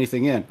could do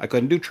anything in. I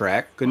couldn't do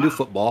track, couldn't do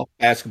football,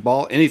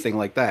 basketball, anything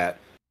like that.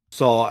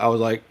 So I was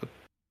like,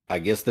 I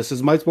guess this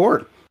is my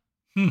sport.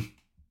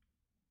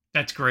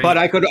 That's great. But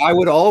I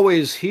would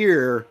always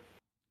hear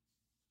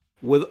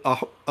with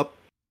a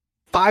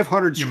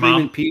 500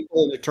 screaming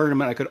people in a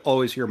tournament. I could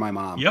always hear my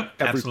mom. Yep,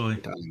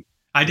 absolutely. Time.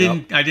 I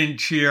didn't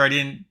cheer. I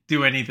didn't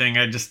do anything.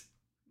 I just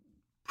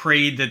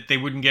prayed that they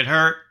wouldn't get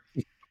hurt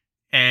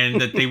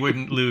and that they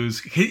wouldn't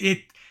lose.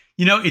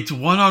 It's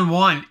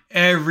one-on-one.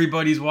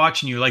 Everybody's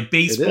watching you. Like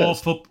baseball,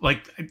 football.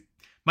 Like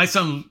my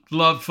son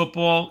loved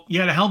football. You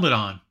had a helmet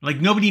on.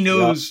 Like nobody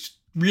knows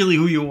really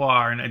who you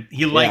are, and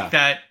he liked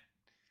that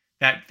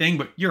thing.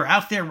 But you're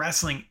out there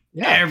wrestling.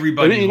 Yeah.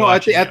 Everybody.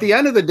 At the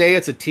end of the day,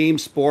 it's a team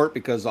sport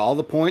because all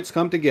the points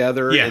come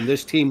together, and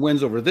this team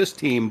wins over this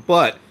team.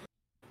 But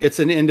it's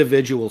an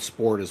individual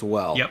sport as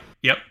well.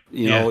 Yep.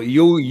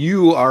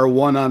 You are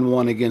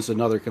one-on-one against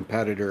another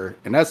competitor,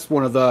 and that's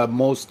one of the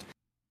most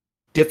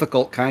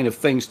difficult kind of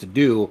things to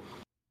do.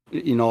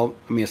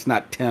 It's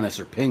not tennis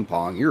or ping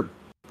pong. You're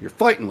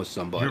fighting with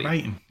somebody. You're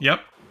fighting. Yep.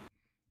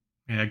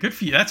 Yeah, good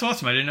for you. That's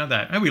awesome. I didn't know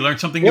that. We learned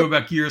something new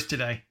about gears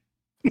today.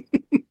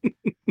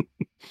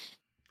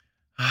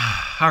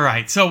 All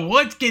right. So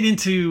let's get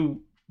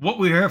into what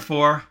we're here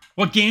for.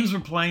 What games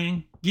we're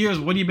playing. Gears,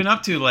 what have you been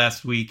up to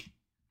last week?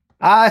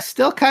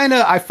 Still kind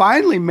of. I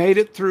finally made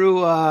it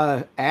through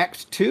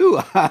Act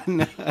 2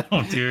 on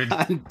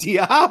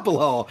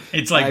Diablo.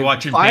 It's like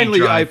watching paint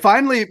dry.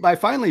 I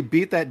finally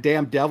beat that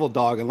damn devil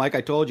dog, and like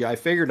I told you, I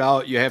figured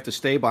out you have to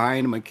stay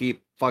behind him and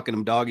keep fucking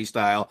him doggy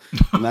style,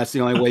 and that's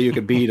the only way you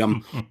could beat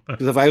him.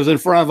 Because if I was in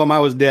front of him, I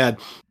was dead.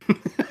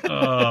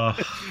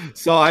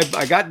 So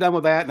I got done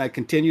with that, and I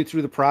continued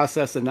through the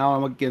process, and now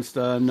I'm against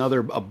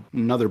another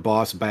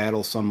boss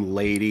battle, some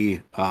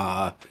lady.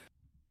 I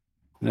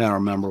don't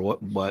remember what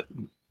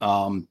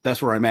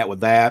that's where I'm at with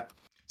that.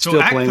 So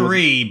still Act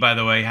 3, by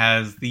the way,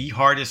 has the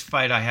hardest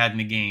fight I had in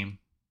the game.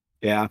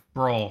 Yeah.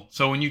 Brawl.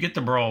 So when you get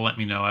to Brawl, let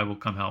me know. I will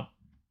come help.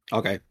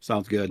 Okay,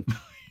 sounds good.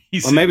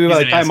 Well, maybe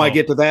by the time I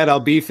get to that,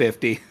 I'll be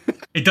 50.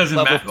 It doesn't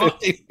matter. Well,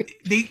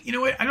 you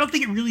know what? I don't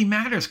think it really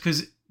matters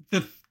because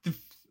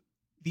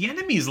the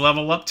enemies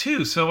level up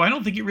too. So I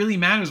don't think it really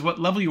matters what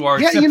level you are.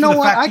 Yeah, you know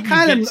what? I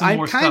kind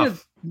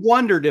of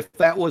wondered if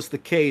that was the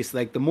case.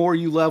 Like the more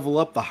you level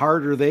up, the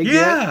harder they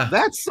get.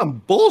 That's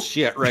some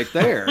bullshit right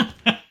there.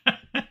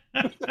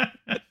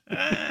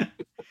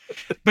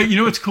 But you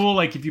know what's cool?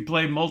 Like if you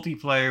play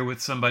multiplayer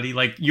with somebody,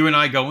 like you and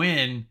I go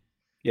in.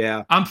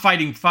 Yeah, I'm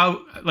fighting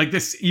like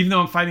this. Even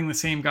though I'm fighting the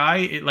same guy,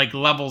 it like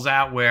levels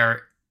out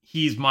where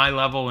he's my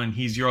level and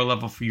he's your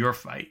level for your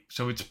fight.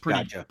 So it's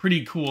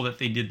pretty cool that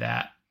they did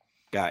that.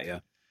 Got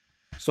you.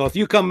 So if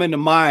you come into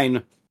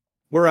mine,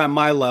 we're on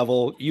my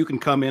level. You can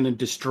come in and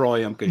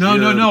destroy them.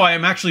 No. I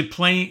am actually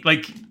playing.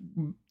 Like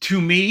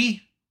to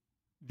me,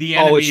 the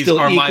enemies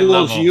are my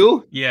level.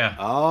 You? Yeah.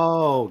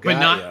 Oh,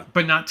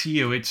 but not to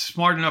you. It's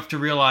smart enough to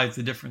realize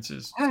the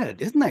differences.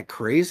 God, isn't that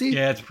crazy?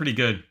 Yeah, it's pretty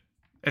good.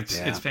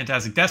 It's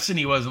fantastic.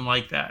 Destiny wasn't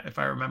like that, if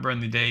I remember in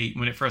the day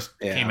when it first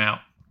came out.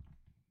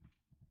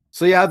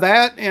 So yeah,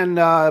 that and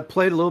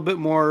played a little bit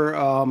more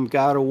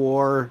God of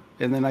War,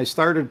 and then I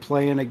started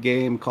playing a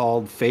game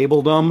called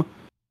Fabledom,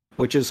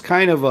 which is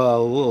kind of a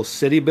little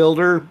city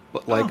builder,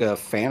 but like a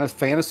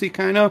fantasy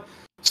kind of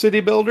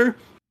city builder.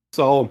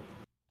 So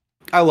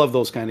I love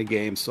those kind of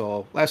games.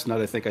 So last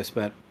night I think I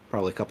spent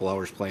probably a couple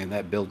hours playing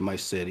that, building my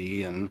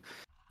city, and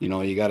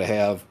you got to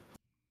have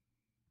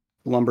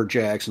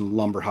lumberjacks and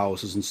lumber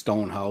houses and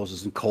stone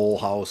houses and coal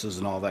houses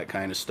and all that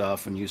kind of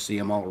stuff, and you see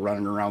them all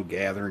running around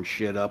gathering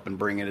shit up and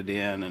bringing it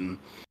in, and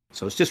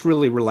so it's just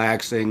really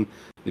relaxing.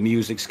 The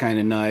music's kind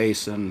of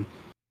nice, and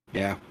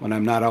when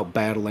I'm not out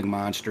battling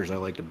monsters, I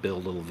like to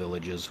build little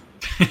villages.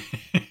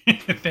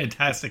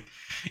 Fantastic.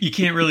 You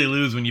can't really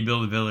lose when you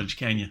build a village,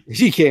 can you?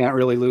 You can't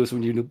really lose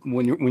when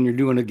you're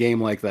doing a game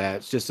like that.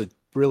 It's just a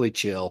really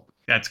chill.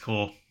 That's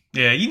cool.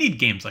 Yeah, you need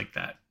games like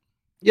that.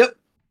 Yep.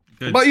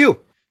 Good. What about you?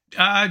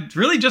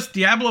 Really just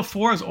Diablo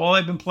 4 is all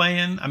I've been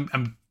playing.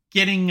 I'm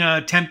getting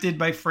tempted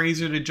by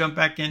Fraser to jump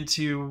back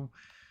into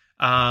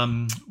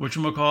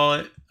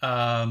whatchamacallit,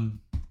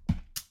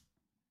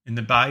 in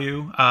the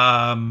Bayou.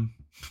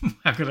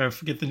 How could I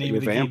forget the name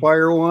of the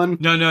vampire game? One?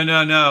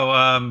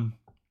 No.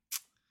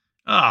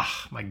 Oh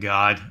my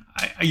God.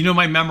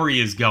 My memory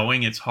is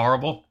going. It's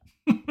horrible.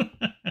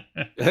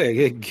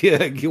 Hey,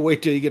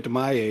 wait till you get to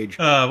my age.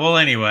 Well,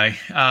 anyway.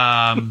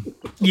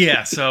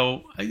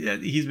 So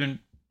he's been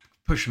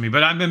pushing me,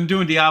 but I've been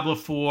doing Diablo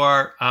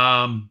 4.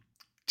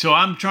 So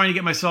I'm trying to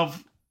get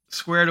myself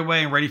squared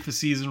away and ready for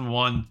season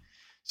 1.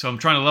 So I'm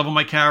trying to level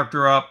my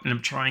character up, and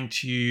I'm trying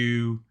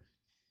to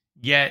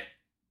get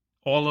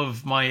all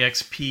of my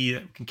XP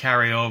that can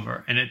carry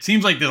over. And it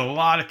seems like there's a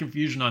lot of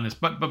confusion on this.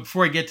 But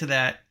before I get to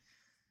that,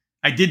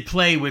 I did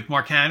play with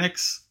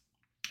Marcanix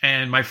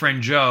and my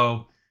friend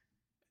Joe.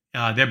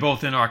 They're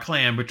both in our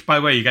clan, which, by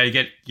the way, you got to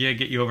get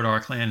you over to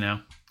our clan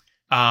now.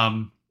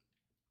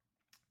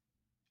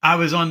 I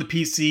was on the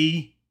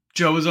PC,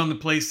 Joe was on the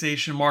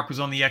PlayStation, Mark was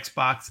on the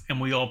Xbox, and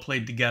we all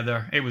played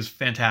together. It was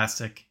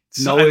fantastic.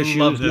 No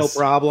issues, no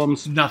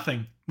problems.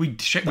 Nothing. We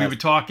were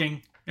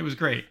talking. It was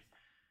great.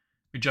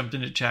 We jumped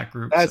into chat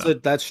group.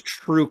 That's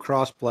true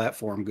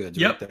cross-platform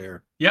goods right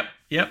there. Yep.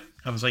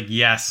 I was like,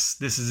 yes,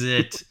 this is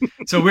it.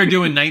 So we're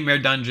doing nightmare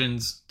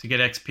dungeons to get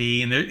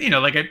XP, and there,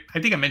 like I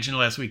think I mentioned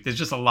last week, there's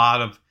just a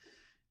lot of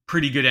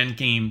pretty good end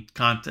game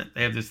content.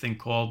 They have this thing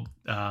called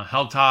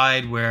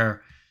Helltide,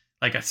 where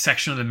like a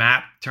section of the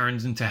map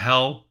turns into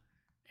hell,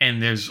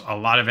 and there's a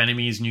lot of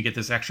enemies, and you get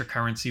this extra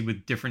currency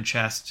with different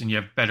chests, and you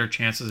have better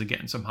chances of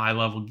getting some high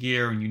level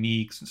gear and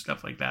uniques and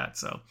stuff like that.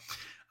 So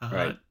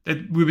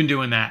we've been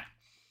doing that.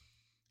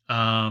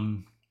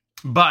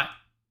 But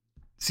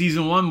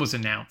season 1 was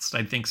announced,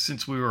 I think,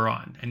 since we were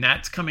on, and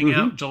that's coming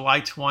out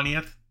July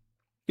 20th.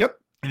 Yep.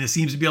 And there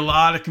seems to be a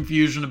lot of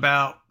confusion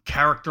about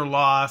character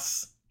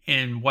loss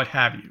and what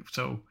have you.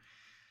 So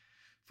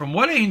from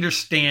what I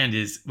understand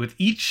is with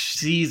each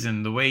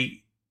season, the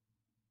way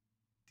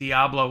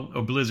Diablo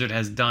or Blizzard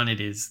has done it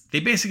is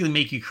they basically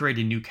make you create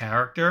a new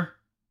character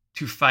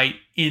to fight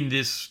in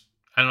this,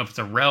 I don't know if it's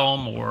a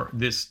realm or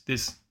this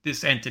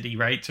entity,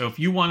 right? So if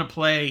you want to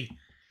play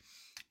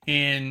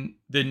in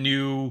the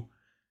new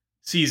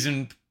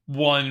season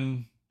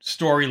 1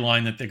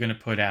 storyline that they're going to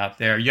put out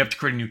there, you have to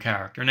create a new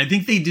character. And I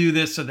think they do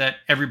this so that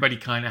everybody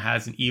kind of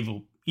has an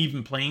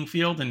even playing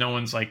field and no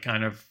one's like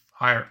kind of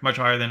much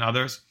higher than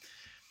others.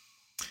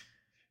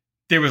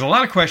 There was a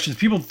lot of questions.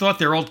 People thought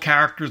their old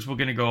characters were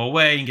going to go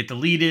away and get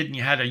deleted, and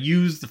you had to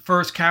use the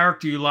first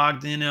character you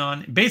logged in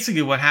on.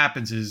 Basically what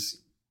happens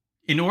is,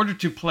 in order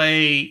to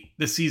play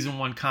the season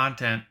 1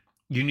 content,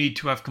 you need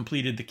to have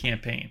completed the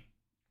campaign.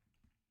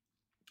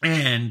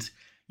 And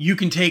you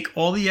can take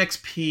all the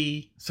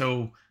XP.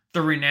 So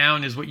the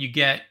renown is what you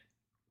get.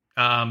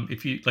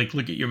 If you like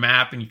look at your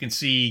map and you can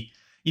see,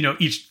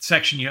 each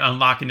section you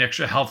unlock an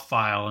extra health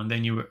file, and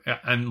then you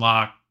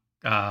unlock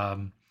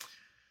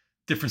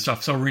different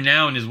stuff. So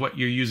renown is what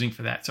you're using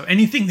for that. So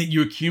anything that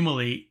you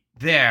accumulate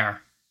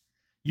there,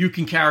 you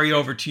can carry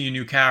over to your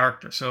new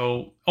character.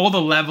 So all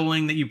the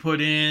leveling that you put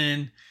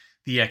in,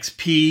 the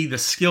XP, the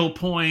skill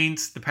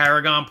points, the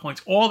Paragon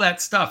points, all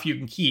that stuff you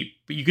can keep,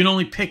 but you can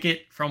only pick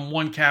it from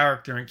one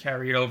character and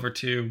carry it over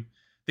to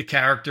the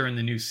character in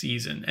the new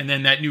season. And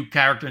then that new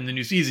character in the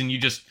new season, you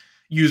just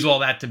use all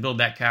that to build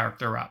that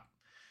character up.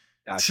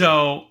 Gotcha.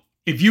 So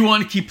if you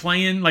want to keep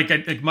playing, like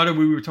Mother,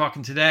 we were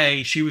talking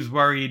today, she was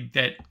worried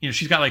that,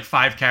 she's got like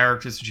 5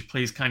 characters and she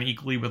plays kind of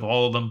equally with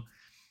all of them.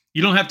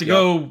 You don't have to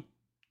go,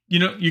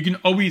 you can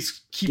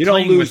always keep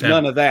playing with them. You don't lose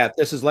none of that.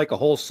 This is like a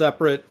whole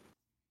separate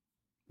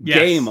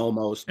game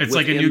almost. It's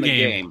like a new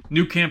game.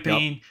 New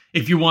campaign. Yep.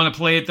 If you want to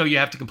play it, though, you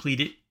have to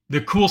complete it.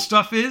 The cool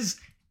stuff is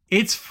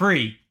it's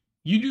free.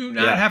 You do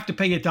not have to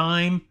pay a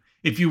dime.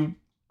 If you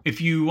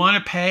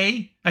want to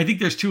pay, I think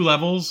there's 2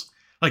 levels.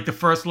 Like the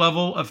first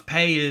level of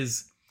pay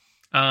is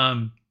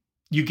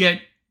you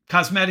get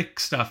cosmetic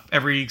stuff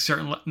every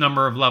certain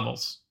number of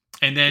levels.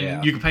 And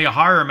then you can pay a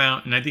higher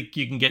amount, and I think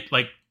you can get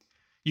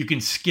you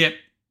can skip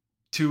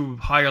to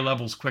higher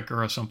levels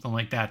quicker or something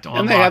like that.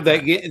 And they have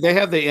they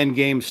have the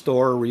in-game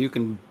store where you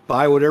can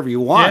buy whatever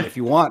you want if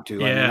you want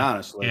to. I mean,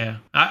 honestly,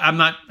 I'm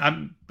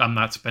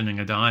not spending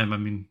a dime. I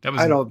mean, that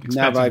was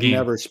I've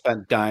never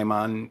spent dime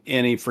on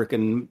any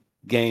freaking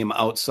game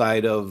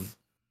outside of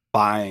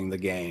buying the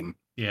game.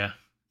 Yeah,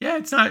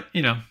 it's not.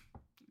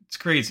 It's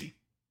crazy.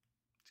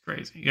 It's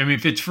crazy. I mean,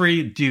 if it's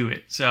free, do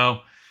it.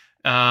 So,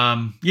 so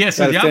Diablo's,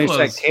 finish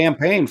that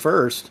campaign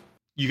first.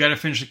 You got to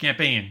finish the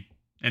campaign,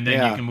 and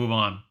then you can move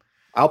on.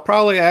 I'll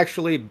probably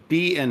actually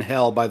be in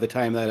hell by the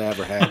time that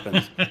ever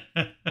happens.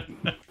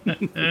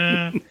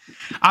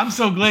 I'm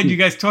so glad you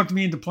guys talked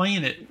me into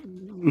playing it.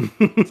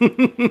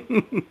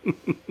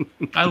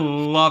 I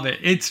love it.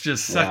 It's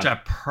just such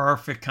a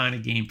perfect kind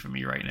of game for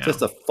me right now.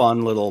 Just a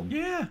fun little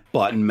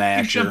button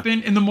masher. I jump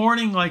in the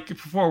morning, like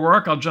before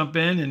work, I'll jump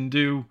in and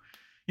do,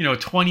 a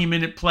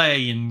 20-minute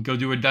play and go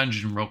do a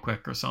dungeon real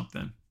quick or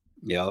something.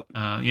 Yep.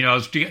 I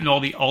was getting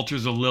all the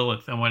altars of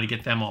Lilith. I want to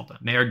get them all done.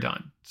 They're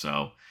done.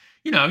 So,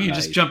 you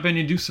just jump in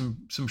and do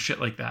some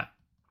shit like that.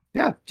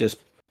 Yeah, just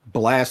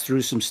blast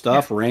through some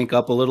stuff, rank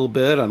up a little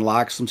bit,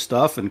 unlock some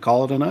stuff, and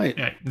call it a night.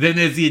 Yeah. Then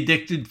there's the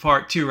addicted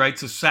part too, right?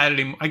 So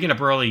Saturday, I get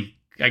up early.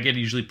 I get to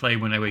usually play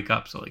when I wake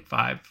up, so like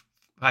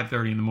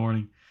 5:30 in the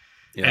morning.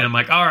 Yep. And I'm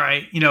like, all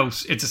right,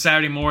 it's a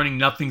Saturday morning,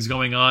 nothing's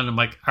going on. I'm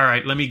like, all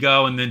right, let me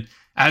go. And then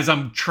as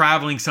I'm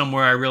traveling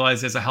somewhere, I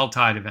realize there's a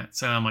Helltide event.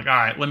 So I'm like, all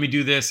right, let me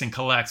do this and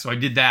collect. So I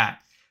did that.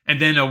 And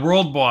then a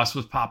world boss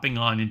was popping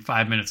on in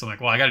 5 minutes. I'm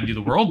like, well, I got to do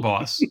the world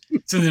boss.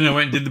 So then I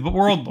went and did the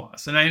world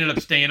boss. And I ended up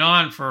staying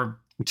on for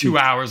 2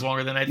 hours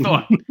longer than I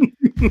thought.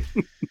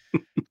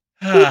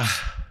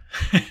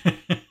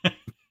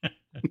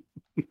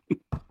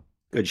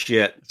 Good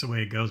shit. That's the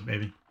way it goes,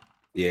 baby.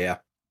 Yeah.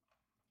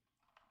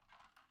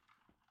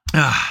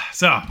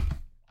 So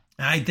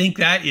I think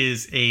that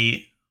is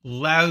a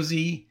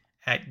lousy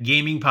at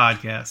gaming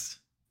podcast.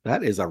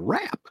 That is a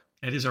wrap.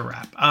 It is a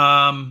wrap.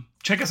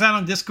 Check us out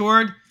on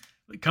Discord.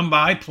 Come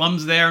by.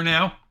 Plum's there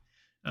now.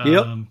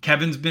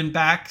 Kevin's been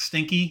back.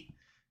 Stinky.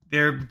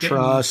 They're getting,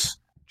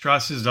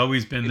 Truss has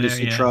always been there.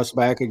 Yeah. Truss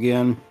back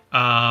again.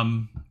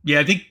 I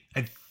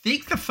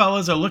think the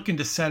fellas are looking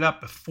to set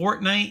up a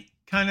Fortnite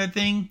kind of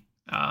thing.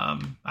 I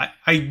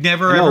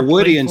never. I know ever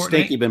Woody and Fortnite.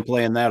 Stinky been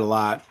playing that a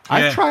lot. Yeah.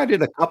 I've tried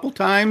it a couple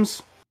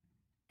times.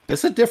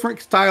 It's a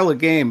different style of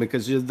game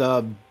because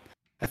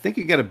I think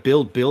you got to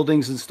build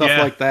buildings and stuff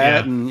like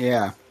that, and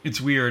it's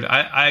weird.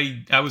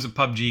 I was a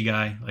PUBG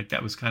guy. Like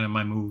that was kind of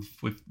my move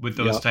with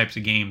those types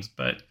of games.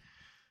 But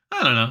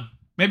I don't know.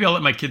 Maybe I'll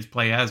let my kids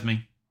play as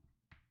me.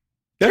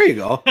 There you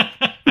go.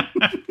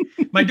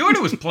 My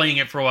daughter was playing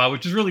it for a while,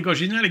 which is really cool.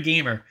 She's not a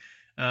gamer.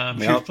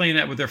 She was playing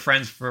that with her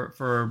friends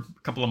for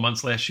a couple of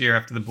months last year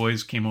after the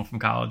boys came home from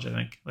college, I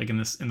think, like in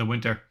the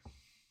winter.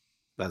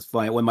 That's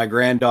funny. When my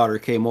granddaughter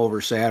came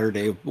over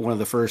Saturday, one of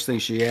the first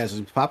things she asked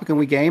is, "Papa, can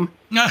we game?"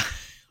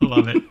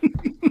 Love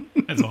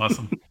it. That's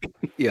awesome.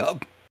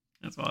 Yep.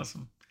 That's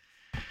awesome.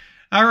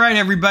 All right,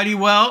 everybody.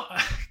 Well,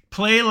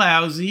 play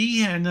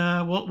lousy, and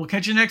we'll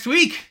catch you next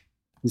week.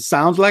 It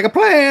sounds like a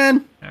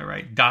plan. All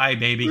right. Die,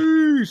 baby.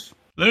 Peace.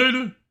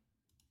 Later.